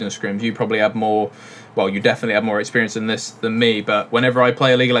League of Legends scrims, you probably have more, well, you definitely have more experience in this than me, but whenever I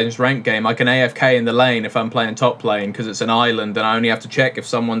play a League of Legends ranked game, I can AFK in the lane if I'm playing top lane because it's an island, and I only have to check if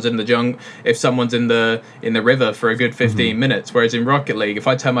someone's in the jungle, if someone's in the river for a good 15 minutes, whereas in Rocket League, if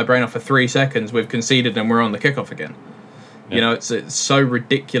I turn my brain off for 3 seconds, we've conceded and we're on the kickoff again. Yeah. You know, it's so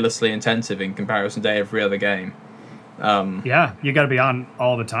ridiculously intensive in comparison to every other game. Yeah, you got to be on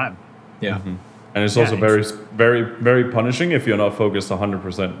all the time. Yeah. Mm-hmm. And it's also very, very, very punishing if you're not focused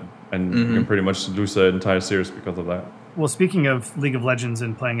 100%, and you can pretty much lose the entire series because of that. Well, speaking of League of Legends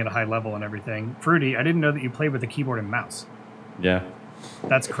and playing at a high level and everything, Fruity, I didn't know that you played with a keyboard and mouse. Yeah.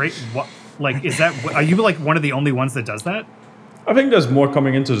 That's great. What, like, is that? Are you like one of the only ones that does that? I think there's more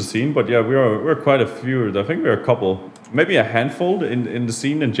coming into the scene, but yeah, we're quite a few. I think we're a couple, maybe a handful in the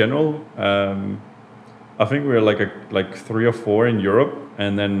scene in general. I think we're like 3 or 4 in Europe,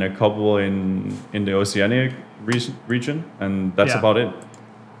 and then a couple in the Oceanic region, and that's about it.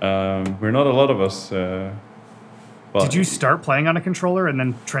 We're not a lot of us. But did you start playing on a controller and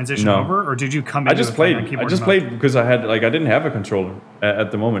then transition over, or did you come in? I just played because I didn't have a controller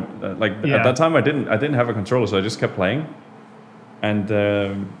at the moment. At that time, I didn't have a controller, so I just kept playing. And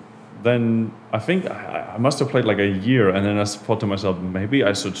then I think I must have played like a year, and then I thought to myself, maybe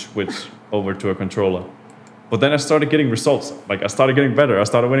I should switch over to a controller. But then I started getting results. Like, I started getting better. I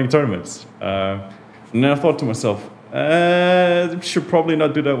started winning tournaments. And then I thought to myself, should probably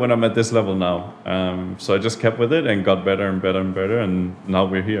not do that when I'm at this level now. So I just kept with it and got better and better and better, and now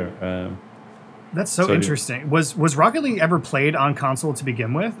we're here. That's so interesting. Was Rocket League ever played on console to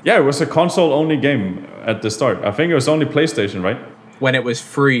begin with? Yeah, it was a console-only game at the start. I think it was only PlayStation, right? When it was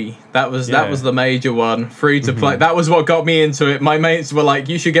free, that was the major one, free to play. That was what got me into it. My mates were like,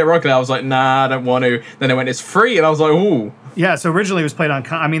 "You should get Rocket League." I was like, "Nah, I don't want to." Then they went, "It's free," and I was like, "Ooh." Yeah, so originally it was played on.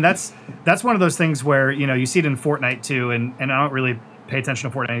 I mean, that's one of those things where you see it in Fortnite too, and I don't really pay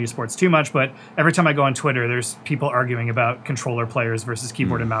attention to Fortnite esports too much, but every time I go on Twitter, there's people arguing about controller players versus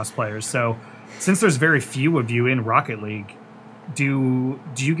keyboard and mouse players. So since there's very few of you in Rocket League, do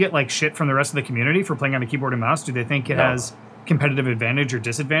you get like shit from the rest of the community for playing on a keyboard and mouse? Do they think it has competitive advantage or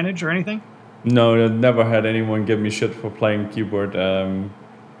disadvantage or anything? No, I've never had anyone give me shit for playing keyboard.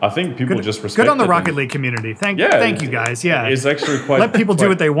 I think people just respect it. Good on the Rocket League community. Thank you guys. Yeah, it's actually quite. Let people do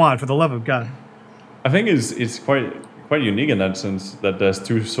what they want, for the love of God. I think it's quite unique in that sense that there's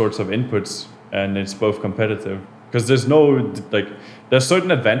 2 sorts of inputs and it's both competitive, because there's there's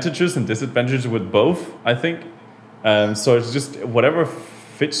certain advantages and disadvantages with both, I think. So it's just whatever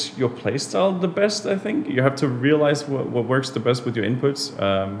fits your playstyle the best. I think you have to realize what works the best with your inputs.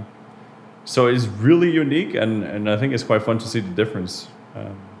 So it's really unique, and I think it's quite fun to see the difference.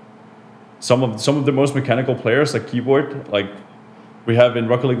 Some of the most mechanical players, like keyboard, like we have in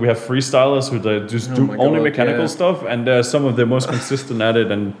Rocket League, we have freestylers who just do only mechanical stuff, and they're some of the most consistent at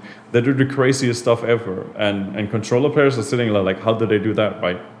it, and they do the craziest stuff ever. And controller players are sitting like, how do they do that,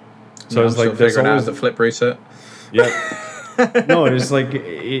 right? So it's like there's always the flip reset. Yeah. No, it's like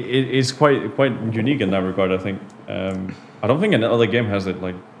it's quite unique in that regard. I think. I don't think another game has it.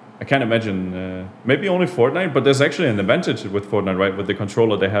 Like, I can't imagine. Maybe only Fortnite, but there's actually an advantage with Fortnite, right? With the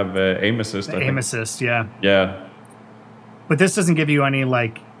controller, they have aim assist. Aim assist, yeah. Yeah. But this doesn't give you any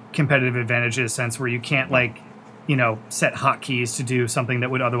like competitive advantage in a sense where you can't like, set hotkeys to do something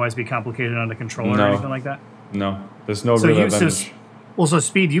that would otherwise be complicated on the controller or anything like that. No, there's no real advantage. So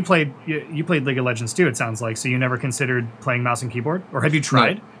Speed, you played League of Legends too. It sounds like. So you never considered playing mouse and keyboard, or have you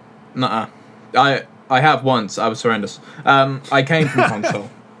tried? Nuh-uh. I have once. I was horrendous. I came from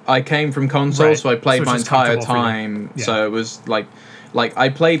console. Right. So I played my entire time. Yeah. So it was like I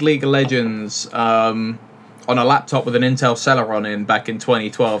played League of Legends on a laptop with an Intel Celeron in back in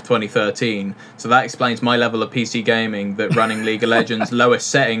 2012, 2013. So that explains my level of PC gaming, that running League of Legends, lowest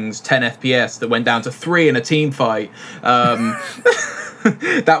settings, 10 FPS, that went down to 3 in a team fight.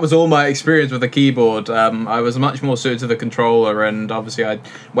 That was all my experience with a keyboard. I was much more suited to the controller, and obviously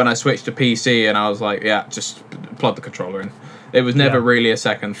when I switched to PC, and I was like, yeah, just plug the controller in. It was never really a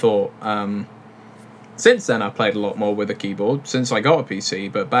second thought. Since then, I played a lot more with a keyboard since I got a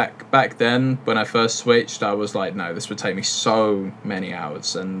PC. But back then, when I first switched, I was like, no, this would take me so many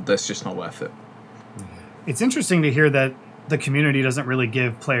hours, and that's just not worth it. It's interesting to hear that the community doesn't really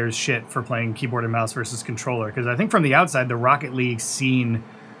give players shit for playing keyboard and mouse versus controller, because I think from the outside, the Rocket League scene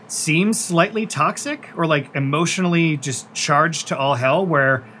seems slightly toxic or like emotionally just charged to all hell,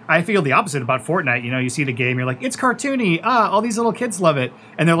 where I feel the opposite about Fortnite. You see the game, you're like, it's cartoony. All these little kids love it.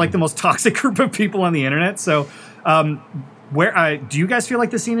 And they're like the most toxic group of people on the internet. So do you guys feel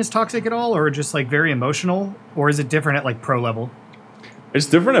like the scene is toxic at all, or just like very emotional, or is it different at like pro level? It's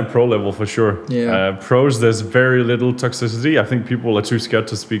different at pro level for sure. Yeah. Pros, there's very little toxicity. I think people are too scared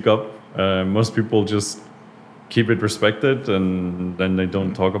to speak up. Most people just keep it respected, and then they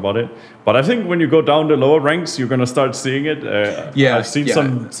don't talk about it. But I think when you go down the lower ranks, you're gonna start seeing it. I've seen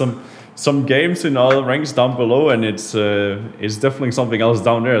some games in other ranks down below, and it's definitely something else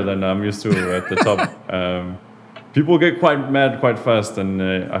down there than I'm used to at the top. People get quite mad quite fast, and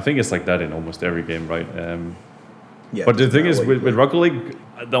I think it's like that in almost every game, right? But the thing is, with Rocket League,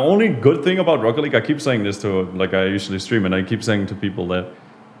 the only good thing about Rocket League, I keep saying this to, like, I usually stream, and I keep saying to people that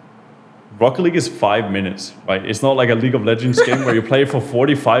Rocket League is 5 minutes, right? It's not like a League of Legends game where you play for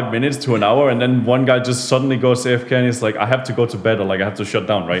 45 minutes to an hour, and then one guy just suddenly goes AFK and he's like, I have to go to bed, or like I have to shut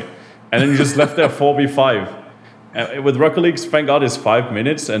down, right? And then you just left there 4v5. With Rocket League, thank God, it's 5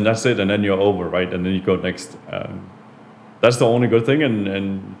 minutes, and that's it, and then you're over, right? And then you go next. That's the only good thing,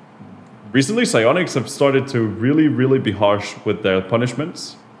 and recently, Psyonix have started to really, really be harsh with their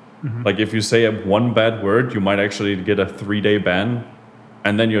punishments. Mm-hmm. Like, if you say one bad word, you might actually get a 3-day ban,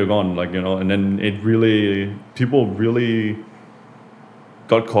 and then you're gone. Like, and then people really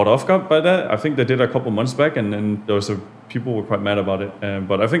got caught off guard by that. I think they did a couple months back, and then people were quite mad about it.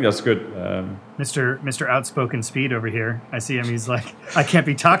 But I think that's good. Mr. Outspoken Speed over here. I see him. He's like, I can't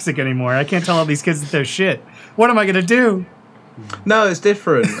be toxic anymore. I can't tell all these kids that they're shit. What am I gonna do? No, it's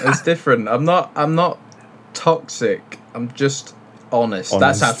different. It's different. I'm not toxic. I'm just honest.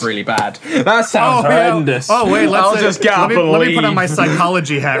 That sounds really bad. That sounds horrendous. Oh wait, I'll just get up and let leave. me put on my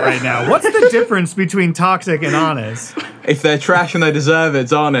psychology hat right now. What's the difference between toxic and honest? If they're trash and they deserve it,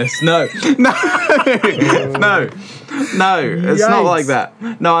 it's honest. No. It's not like that.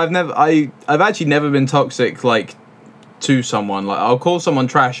 No, I've actually never been toxic, like, to someone. Like, I'll call someone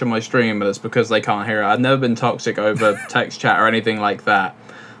trash on my stream, but it's because they can't hear it. I've never been toxic over text chat or anything like that.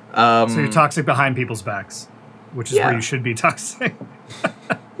 So you're toxic behind people's backs, which is where you should be toxic.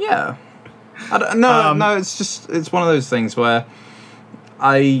 Yeah. No, it's one of those things where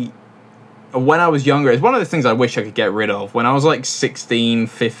when I was younger, it's one of the things I wish I could get rid of. When I was like 16,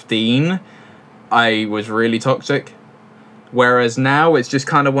 15, I was really toxic. Whereas now it's just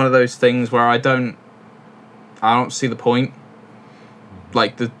kind of one of those things where I don't see the point.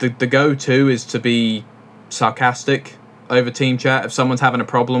 Like, the go-to is to be sarcastic over team chat if someone's having a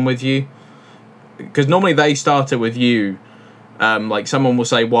problem with you. Because normally they start it with you. Like, someone will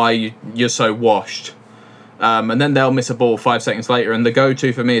say, why you're so washed. And then they'll miss a ball 5 seconds later, and the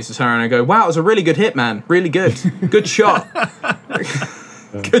go-to for me is to turn around and go, wow, it was a really good hit, man. Really good. Good shot.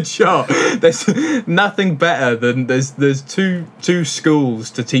 Good shot. There's nothing better than there's two schools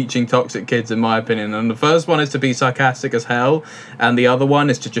to teaching toxic kids, in my opinion. And the first one is to be sarcastic as hell, and the other one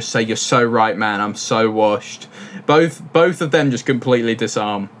is to just say, "You're so right, man. I'm so washed." Both of them just completely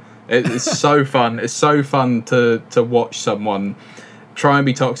disarm. It's so fun. It's so fun to watch someone try and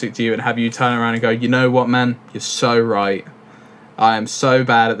be toxic to you and have you turn around and go, "You know what, man? You're so right. I am so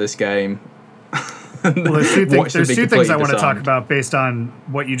bad at this game." Well, there's two things I want to talk about based on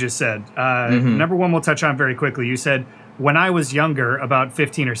what you just said. Number one, we'll touch on very quickly. You said, when I was younger, about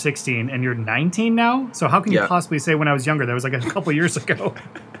 15 or 16, and you're 19 now? So how can you possibly say when I was younger? That was like a couple years ago.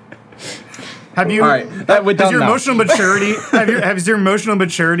 Have you? All right, has your emotional maturity? Has your emotional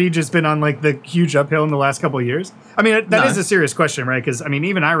maturity just been on like the huge uphill in the last couple of years? I mean, that is a serious question, right? Because I mean,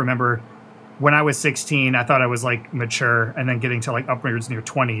 even I remember when I was 16, I thought I was like mature, and then getting to like upwards near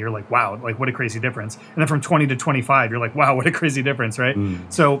 20, you're like, wow, like what a crazy difference. And then from 20 to 25, you're like, wow, what a crazy difference, right?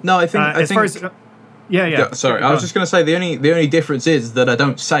 So no, I think far as sorry, I was just going to say the only difference is that I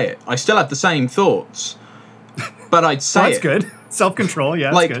don't say it. I still have the same thoughts, but I'd say that's good. Self-control,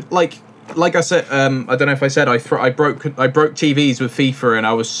 yeah, like that's good. Like I said, I don't know if I said I broke TVs with FIFA, and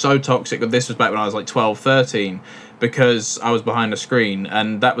I was so toxic. This was back when I was like 12, 13, because I was behind a screen,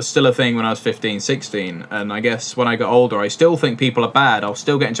 and that was still a thing when I was 15, 16. And I guess when I got older, I still think people are bad. I'll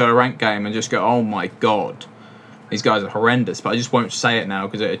still get into a ranked game and just go, "Oh my god, these guys are horrendous," but I just won't say it now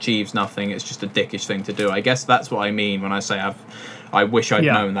because it achieves nothing. It's just a dickish thing to do. I guess that's what I mean when I say I wish I'd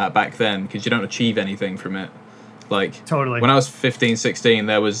known that back then, because you don't achieve anything from it. Like, totally. When I was 15, 16,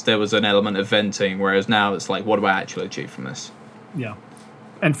 there was an element of venting, whereas now it's like, what do I actually achieve from this? Yeah.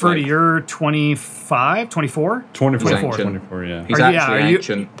 And Ferdy, you're 25, 24? 24, yeah. He's actually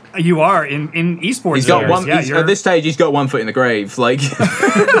ancient. You are in esports. He's got one. At this stage, he's got 1 foot in the grave. Like,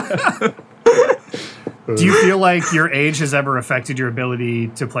 do you feel like your age has ever affected your ability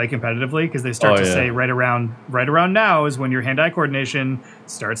to play competitively? Because they start to say right around now is when your hand-eye coordination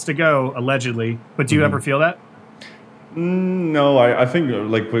starts to go, allegedly. But do you ever feel that? No, I think,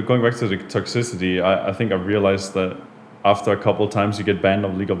 like, going back to the toxicity, I think I realized that after a couple of times you get banned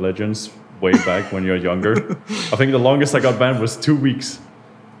on League of Legends way back when you're younger. I think the longest I got banned was 2 weeks.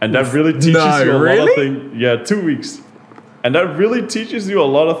 And that really teaches you a lot of things. Yeah, 2 weeks. And that really teaches you a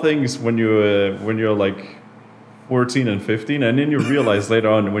lot of things when you're like 14 and 15. And then you realize later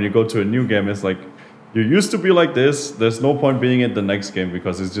on when you go to a new game, it's like, you used to be like this. There's no point being in the next game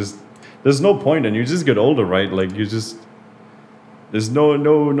because it's just... There's no point, and you just get older, right? Like, there's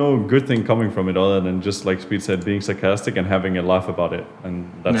no good thing coming from it other than just, like Speed said, being sarcastic and having a laugh about it,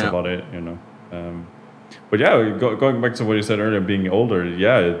 and that's about it, you know. But yeah, going back to what you said earlier, being older,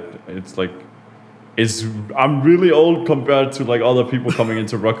 it's like, I'm really old compared to like other people coming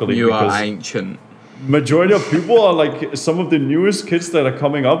into Rocket League. You are ancient. Majority of people are like, some of the newest kids that are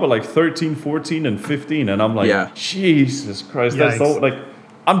coming up are like 13, 14, and 15, and I'm like, Jesus Christ, that's so like.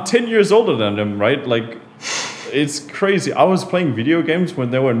 I'm 10 years older than them, right? Like, it's crazy. I was playing video games when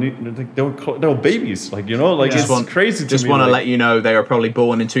they were babies, like, you know, like it's crazy. Just want to let you know they were probably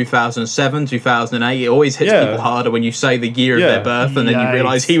born in 2007, 2008. It always hits people harder when you say the year of their birth, and then you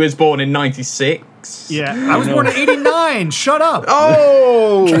realize he was born in 96. Yeah, I was born in 89. Shut up.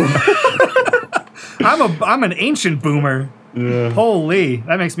 Oh, I'm an ancient boomer. Yeah. Holy,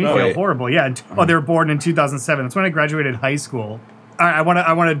 that makes me feel horrible. Yeah. Oh, they were born in 2007. That's when I graduated high school. I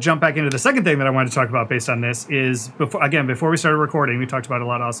want to jump back into the second thing that I wanted to talk about based on this is before we started recording, we talked about a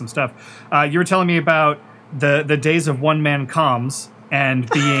lot of awesome stuff. You were telling me about the days of one-man comms and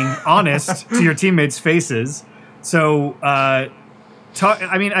being honest to your teammates' faces. So, I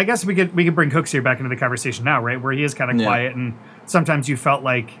mean, I guess we could bring Cooks here back into the conversation now, right? Where he is kind of quiet, and sometimes you felt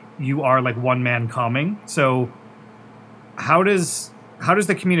like you are like one-man calming. So, how does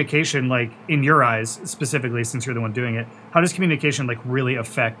the communication, like in your eyes specifically, since you're the one doing it, how does communication like really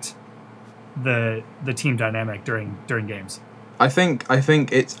affect the team dynamic during games? I think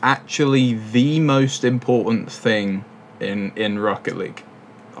it's actually the most important thing in Rocket League.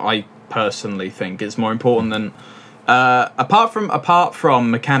 I personally think it's more important than apart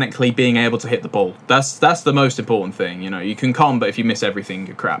from mechanically being able to hit the ball. That's the most important thing. You know, you can combat if you miss everything,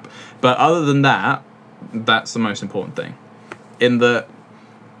 you're crap. But other than that, that's the most important thing. In that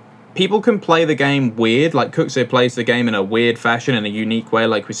people can play the game weird, like Cooksie plays the game in a weird fashion, in a unique way,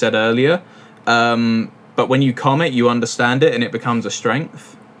 like we said earlier. But when you comment, you understand it, and it becomes a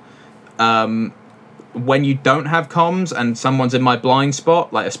strength. When you don't have comms and someone's in my blind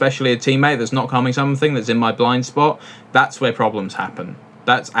spot, like especially a teammate that's not comming something that's in my blind spot, that's where problems happen.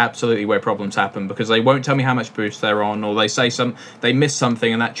 That's absolutely where problems happen, because they won't tell me how much boost they're on, or they miss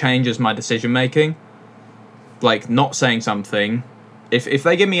something, and that changes my decision making. Like not saying something If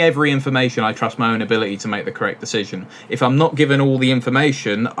they give me every information, I trust my own ability to make the correct decision. If I'm not given all the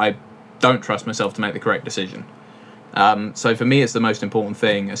information, I don't trust myself to make the correct decision. So for me, it's the most important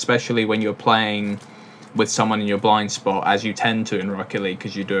thing, especially when you're playing with someone in your blind spot, as you tend to in Rocket League,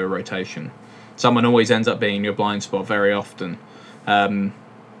 because you do a rotation. Someone always ends up being in your blind spot very often. And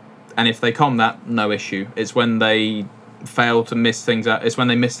if they comm that, no issue. It's when they fail to miss things out. It's when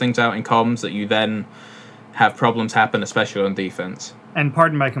they miss things out in comms that you then have problems happen, especially on defense. And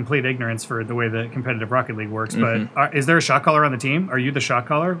pardon my complete ignorance for the way that competitive Rocket League works, but is there a shot caller on the team? Are you the shot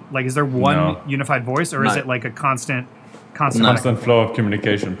caller? Like, is there one unified voice, or is it like a constant flow of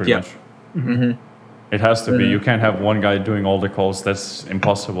communication, pretty much? Mm-hmm. It has to be. You can't have one guy doing all the calls. That's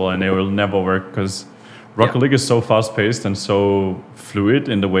impossible, and it will never work, because Rocket League is so fast-paced and so fluid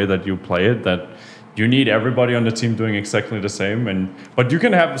in the way that you play it that you need everybody on the team doing exactly the same. But you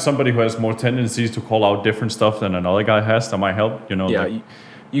can have somebody who has more tendencies to call out different stuff than another guy has. That might help.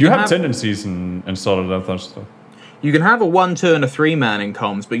 You have tendencies and sort of that stuff. You can have a 1, 2, and a 3-man in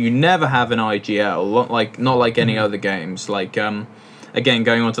comms, but you never have an IGL. Not like any other games. Like again,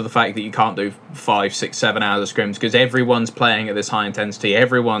 going on to the fact that you can't do 5, 6, 7 hours of scrims because everyone's playing at this high intensity.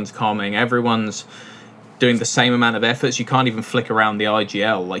 Everyone's comming. Everyone's doing the same amount of efforts. You can't even flick around the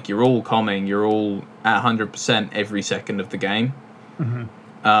IGL. Like, you're all comming, you're all at 100% every second of the game.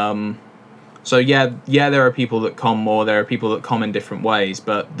 So there are people that comm more, there are people that comm in different ways,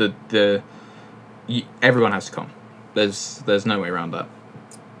 but everyone has to comm. There's no way around that.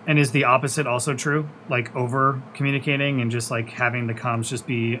 And is the opposite also true? Like, over communicating and just like having the comms just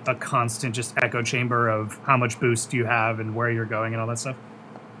be a constant just echo chamber of how much boost you have and where you're going and all that stuff?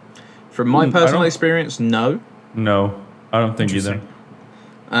 From my personal experience, no. No, I don't think either.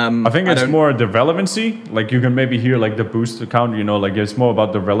 I think it's more the relevancy. Like, you can maybe hear like the boost count, like it's more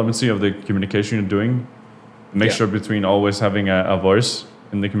about the relevancy of the communication you're doing. Make sure between always having a voice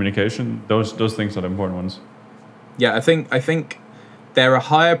in the communication. Those things are the important ones. Yeah, I think there are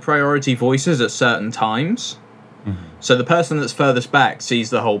higher priority voices at certain times. So the person that's furthest back sees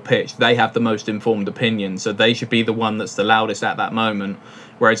the whole pitch. They have the most informed opinion, so they should be the one that's the loudest at that moment.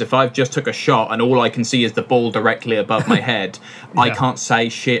 Whereas if I've just took a shot and all I can see is the ball directly above my head, I can't say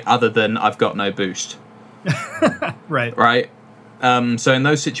shit other than I've got no boost. Right. So in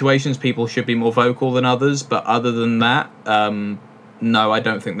those situations, people should be more vocal than others. But other than that, no, I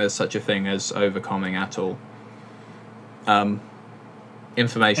don't think there's such a thing as overcomming at all.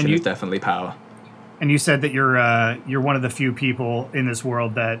 Information is definitely power. And you said that you're one of the few people in this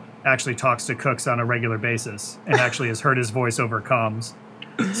world that actually talks to Cooks on a regular basis and actually has heard his voice over comms.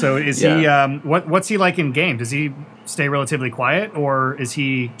 So is he? What's he like in game? Does he stay relatively quiet, or is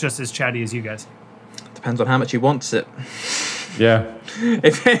he just as chatty as you guys? Depends on how much he wants it. Yeah.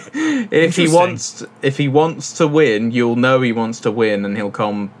 If he wants to win, you'll know he wants to win, and he'll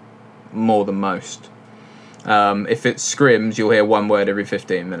comm more than most. If it's scrims, you'll hear one word every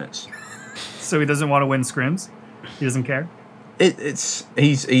 15 minutes. So he doesn't want to win scrims? He doesn't care?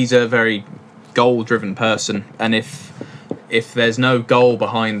 He's a very goal-driven person, and if there's no goal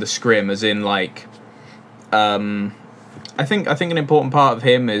behind the scrim, as in like, I think an important part of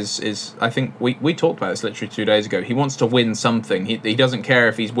him is I think we talked about this literally 2 days ago. He wants to win something. He doesn't care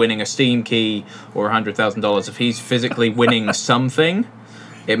if he's winning a Steam key or $100,000. If he's physically winning something,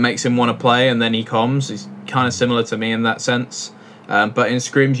 it makes him want to play, and then he comms. He's kind of similar to me in that sense. But in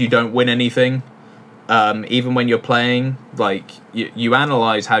scrims, you don't win anything. Even when you're playing, like, you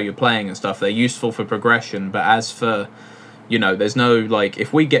analyze how you're playing and stuff. They're useful for progression, but as for, there's no, like,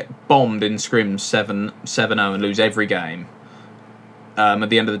 if we get bombed in scrims 7-0 and lose every game, at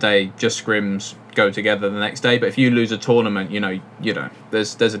the end of the day, just scrims go together the next day. But if you lose a tournament,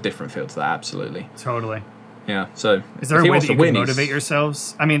 there's a different feel to that, absolutely. Totally. Yeah, so is there a way that you can motivate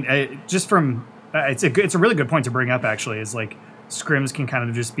yourselves? I mean, just from it's a really good point to bring up. Actually, is like scrims can kind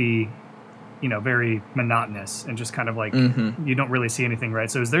of just be, very monotonous and just kind of like you don't really see anything, right?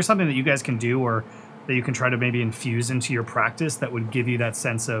 So, is there something that you guys can do or that you can try to maybe infuse into your practice that would give you that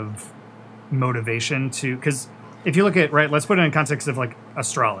sense of motivation to? Because if you look at let's put it in context of like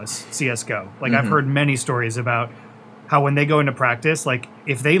Astralis, CS:GO. Like I've heard many stories about how when they go into practice, like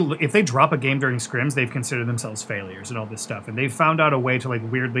if they drop a game during scrims, they've considered themselves failures and all this stuff, and they've found out a way to like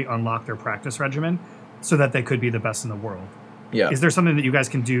weirdly unlock their practice regimen so that they could be the best in the world. Yeah. Is there something that you guys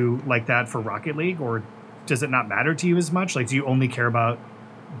can do like that for Rocket League, or does it not matter to you as much? Like, do you only care about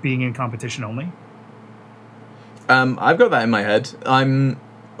being in competition only? I've got that in my head.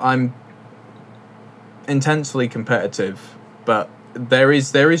 I'm intensely competitive, but there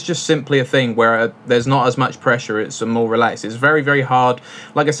is just simply a thing where there's not as much pressure. It's more relaxed. It's very, very hard.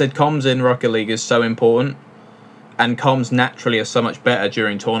 Like I said, comms in Rocket League is so important, and comms naturally are so much better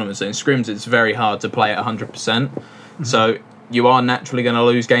during tournaments. In scrims, it's very hard to play at 100%. So you are naturally going to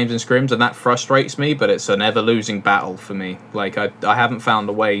lose games in scrims, and that frustrates me, but it's an ever-losing battle for me. Like, I haven't found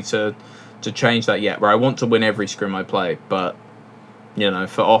a way to change that yet, where I want to win every scrim I play, but, you know,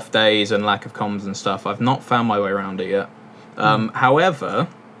 for off days and lack of comms and stuff, I've not found my way around it yet. However,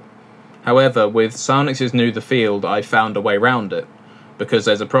 with Psyonix's New the Field, I found a way around it, because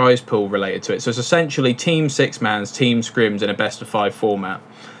there's a prize pool related to it. So it's essentially team 6-mans, team scrims in a best-of-5 format,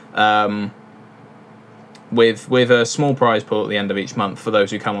 with a small prize pool at the end of each month for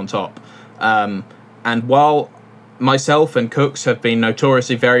those who come on top. And while myself and Cooks have been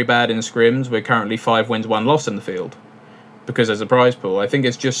notoriously very bad in scrims, we're currently 5 wins, 1 loss in the field, because there's a prize pool. I think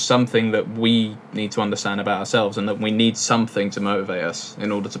it's just something that we need to understand about ourselves, and that we need something to motivate us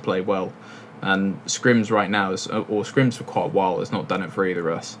in order to play well. And scrims right now, or scrims for quite a while, has not done it for either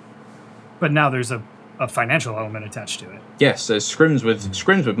of us. But now there's a financial element attached to it. Yes, there's scrims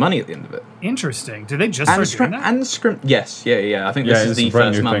with money at the end of it. Interesting. Did they just start doing that? And scrim, yes, yeah. I think this is the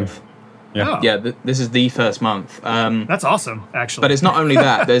first month. Yeah, this is the first month. That's awesome, actually. But it's not only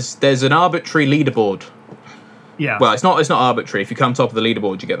that. There's an arbitrary leaderboard. Yeah. Well, it's not arbitrary. If you come top of the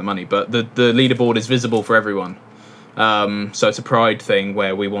leaderboard, you get the money. But the leaderboard is visible for everyone. So it's a pride thing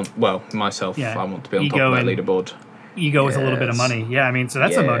where we want. Well, myself, I want to be on top of that leaderboard. Ego with a little bit of money. Yeah, I mean, so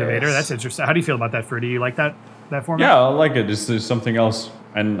that's a motivator. That's interesting. How do you feel about that, Fru? Do you like that format? Yeah, I like it. It's something else.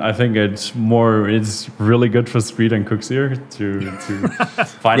 And I think it's really good for Speed and Cooks here to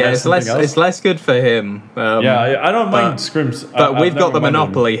find out something else. It's less good for him. I don't mind scrims. But we've got the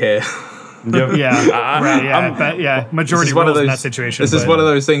monopoly here. Yep. Majority rules in that situation. This is one of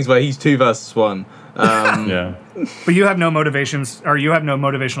those things where he's 2 versus 1. Yeah. But you have no motivations, or you have no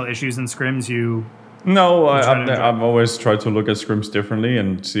motivational issues in scrims. No, I've always tried to look at scrims differently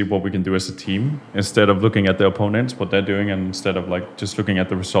and see what we can do as a team instead of looking at the opponents, what they're doing, and instead of like just looking at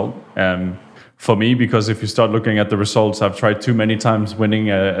the result. For me, because if you start looking at the results, I've tried too many times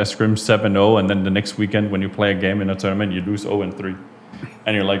winning a scrim 7-0, and then the next weekend when you play a game in a tournament, you lose 0-3.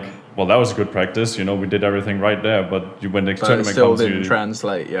 And you're like, well, that was a good practice. You know, we did everything right there, but when the tournament it still comes, didn't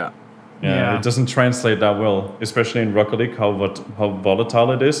translate. Yeah, it doesn't translate that well, especially in Rocket League, how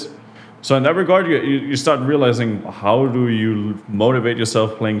volatile it is. So in that regard, you start realizing, how do you motivate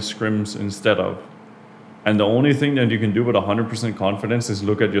yourself playing scrims instead of? And the only thing that you can do with 100% confidence is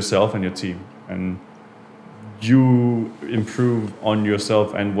look at yourself and your team. And you improve on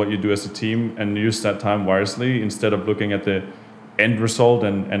yourself and what you do as a team, and use that time wisely instead of looking at the end result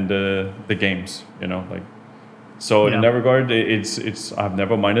and the games, you know, like. So in that regard, it's I've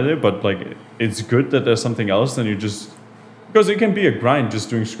never minded it, but like it's good that there's something else than you just, because it can be a grind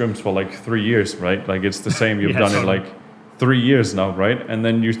just doing scrims for like 3 years, right? Like it's the same. You've done it like 3 years now, right? And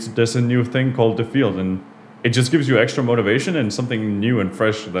then there's a new thing called the field, and it just gives you extra motivation and something new and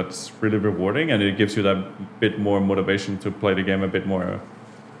fresh that's really rewarding, and it gives you that bit more motivation to play the game a bit more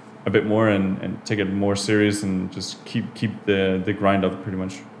and take it more serious and just keep the grind up pretty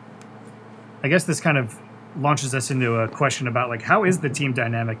much. I guess this kind of launches us into a question about like, how is the team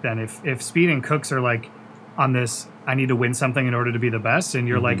dynamic then? If Speed and Cooks are like on this, I need to win something in order to be the best, and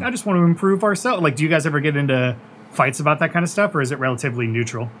you're like, I just want to improve ourselves. Like, do you guys ever get into fights about that kind of stuff, or is it relatively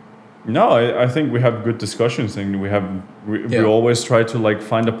neutral? No, I think we have good discussions, and we always try to like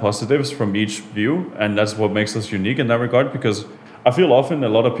find the positives from each view, and that's what makes us unique in that regard, because I feel often a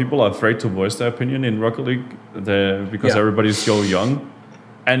lot of people are afraid to voice their opinion in Rocket League because everybody's so young.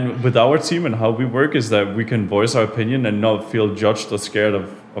 And with our team and how we work is that we can voice our opinion and not feel judged or scared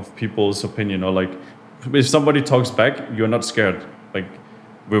of people's opinion. Or like, if somebody talks back, you're not scared. Like,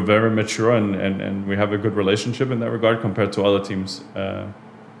 we're very mature and we have a good relationship in that regard compared to other teams.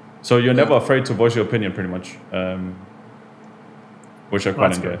 So you're never afraid to voice your opinion, pretty much, which I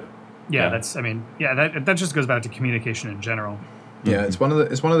quite enjoy. That just goes back to communication in general. Yeah, it's one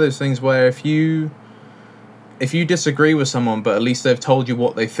of those things where if you disagree with someone, but at least they've told you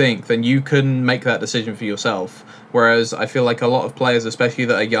what they think, then you can make that decision for yourself. Whereas I feel like a lot of players, especially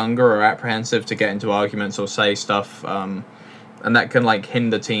that are younger, are apprehensive to get into arguments or say stuff, and that can like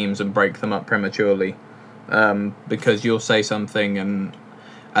hinder teams and break them up prematurely, because you'll say something and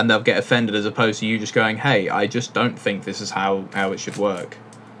they'll get offended, as opposed to you just going, hey, I just don't think this is how it should work.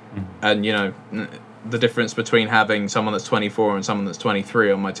 And, you know, the difference between having someone that's 24 and someone that's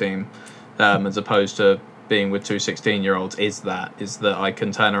 23 on my team, as opposed to being with two 16-year-olds, is that I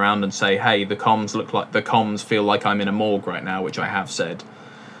can turn around and say, hey, the comms feel like I'm in a morgue right now, which I have said.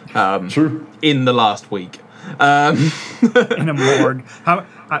 True. In the last week. In a morgue.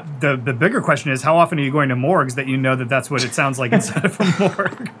 The bigger question is, how often are you going to morgues that you know that's what it sounds like inside of a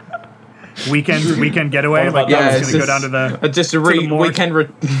morgue? weekend getaway. What about Like, that? I was going to go down to the just a weekend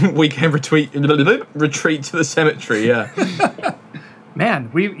retreat to the cemetery. Yeah. Man,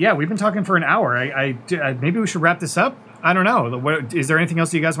 we've been talking for an hour. I maybe we should wrap this up. I don't know. Is there anything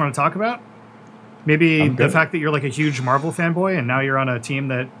else you guys want to talk about? Maybe the fact that you're like a huge Marvel fanboy and now you're on a team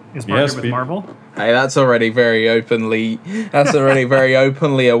that is partnered with Marvel. Hey, that's already very openly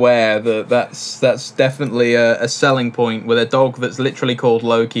aware that's definitely a selling point. With a dog that's literally called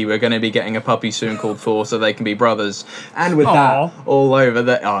Loki, we're going to be getting a puppy soon called Thor, so they can be brothers. And with that all over,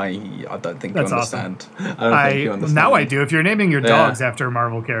 that I don't think you understand. Awesome. I don't think you understand. Now I do. If you're naming your dogs after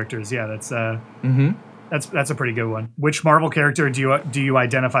Marvel characters, that's that's a pretty good one. Which Marvel character do you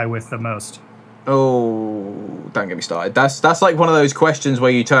identify with the most? Oh, don't get me started. That's like one of those questions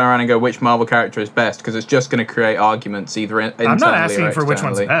where you turn around and go, which Marvel character is best? Because it's just going to create arguments either internally or externally. I'm not asking for which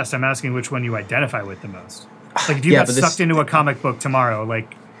one's best. I'm asking which one you identify with the most. Like, if you got sucked into a comic book tomorrow,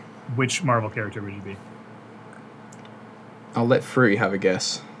 like, which Marvel character would you be? I'll let Fruity have a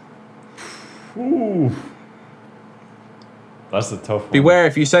guess. Ooh. That's a tough one. Beware,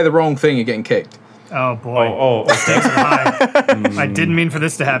 if you say the wrong thing, you're getting kicked. Oh, boy. Stakes are high. I didn't mean for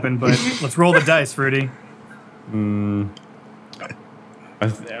this to happen, but let's roll the dice, Fruity. Maybe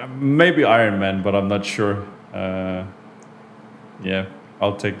Iron Man, but I'm not sure. Yeah,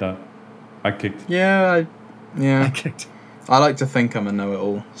 I'll take that. I kicked. Yeah. I kicked. I like to think I'm a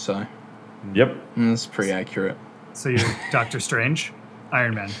know-it-all, so... Yep. That's pretty accurate. So you're Doctor Strange?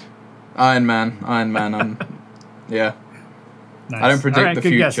 Iron Man. Iron Man, yeah. Nice. I don't predict the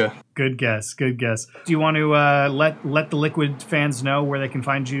future. Guess. Good guess. Do you want to let the Liquid fans know where they can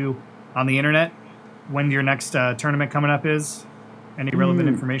find you on the internet? When your next tournament coming up is? Any relevant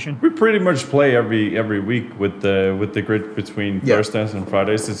information? We pretty much play every week with the grid between Thursdays and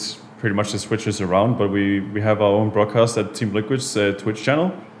Fridays. It's pretty much the switches around, but we have our own broadcast at Team Liquid's Twitch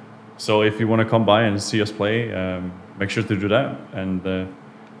channel. So if you want to come by and see us play, make sure to do that, and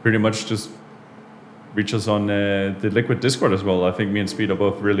pretty much just reach us on the Liquid Discord as well. I think me and Speed are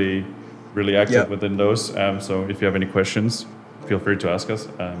both really active within those. So if you have any questions, feel free to ask us.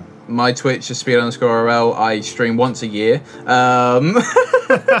 My Twitch is Speed_RL. I stream once a year.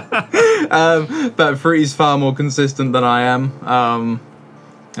 But Fruity's far more consistent than I am.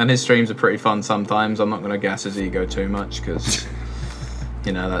 And his streams are pretty fun sometimes. I'm not going to gas his ego too much because,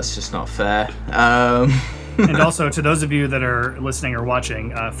 that's just not fair. And also, to those of you that are listening or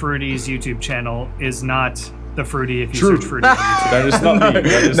watching, Fruity's YouTube channel is not the Fruity if you search Fruity on YouTube. That is not me.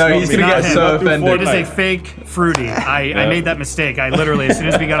 He's going to get so offended. It is a fake Fruity. I made that mistake. I literally, as soon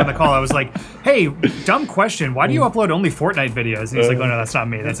as we got on the call, I was like, hey, dumb question. Why do you upload only Fortnite videos? And he's like, oh, no, that's not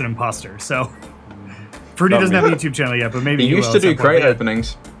me. That's an imposter. So, Fruity doesn't have a YouTube channel yet, but maybe he used to do crate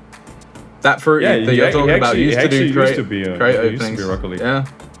openings. That Fruity that you're talking about used to do crate openings. Yeah,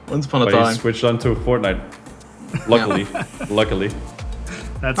 once upon a time. He switched on to Fortnite. Luckily.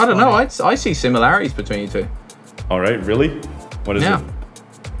 That's I don't know. I see similarities between you two. All right, really? What is it?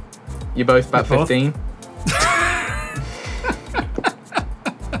 You're both about 15.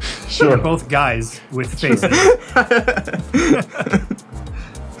 Sure. We're both guys with faces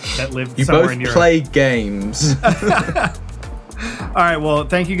that live somewhere in Europe. You both play games. All right, well,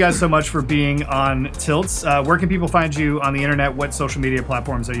 thank you guys so much for being on Tilts. Where can people find you on the internet? What social media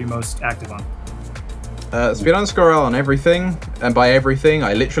platforms are you most active on? Speed_RL on everything, and by everything,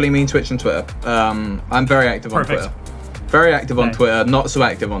 I literally mean Twitch and Twitter. I'm very active on Twitter. Very active on Twitter, not so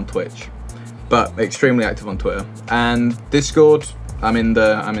active on Twitch, but extremely active on Twitter. And Discord, I'm in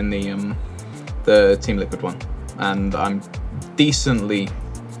the Team Liquid one, and I'm decently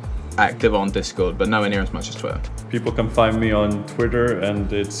active on Discord, but nowhere near as much as Twitter. People can find me on Twitter,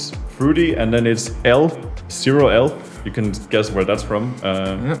 and it's Fruity, and then it's L0L. You can guess where that's from.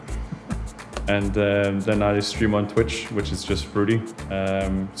 And then I stream on Twitch, which is just Fruity.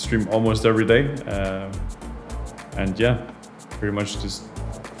 Stream almost every day. And yeah, pretty much just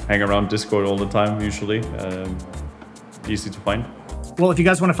hang around Discord all the time, usually. Easy to find. Well, if you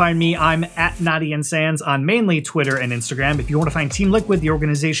guys want to find me, I'm at Naughty and Sans on mainly Twitter and Instagram. If you want to find Team Liquid, the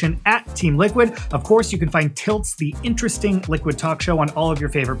organization, at Team Liquid. Of course, you can find Tilts, the interesting Liquid talk show, on all of your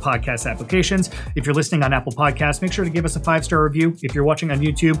favorite podcast applications. If you're listening on Apple Podcasts, make sure to give us a 5-star review. If you're watching on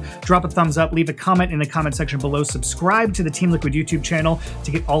YouTube, drop a thumbs up, leave a comment in the comment section below. Subscribe to the Team Liquid YouTube channel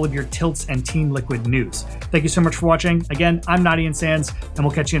to get all of your Tilts and Team Liquid news. Thank you so much for watching. Again, I'm Naughty and Sans, and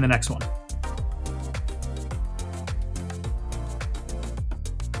we'll catch you in the next one.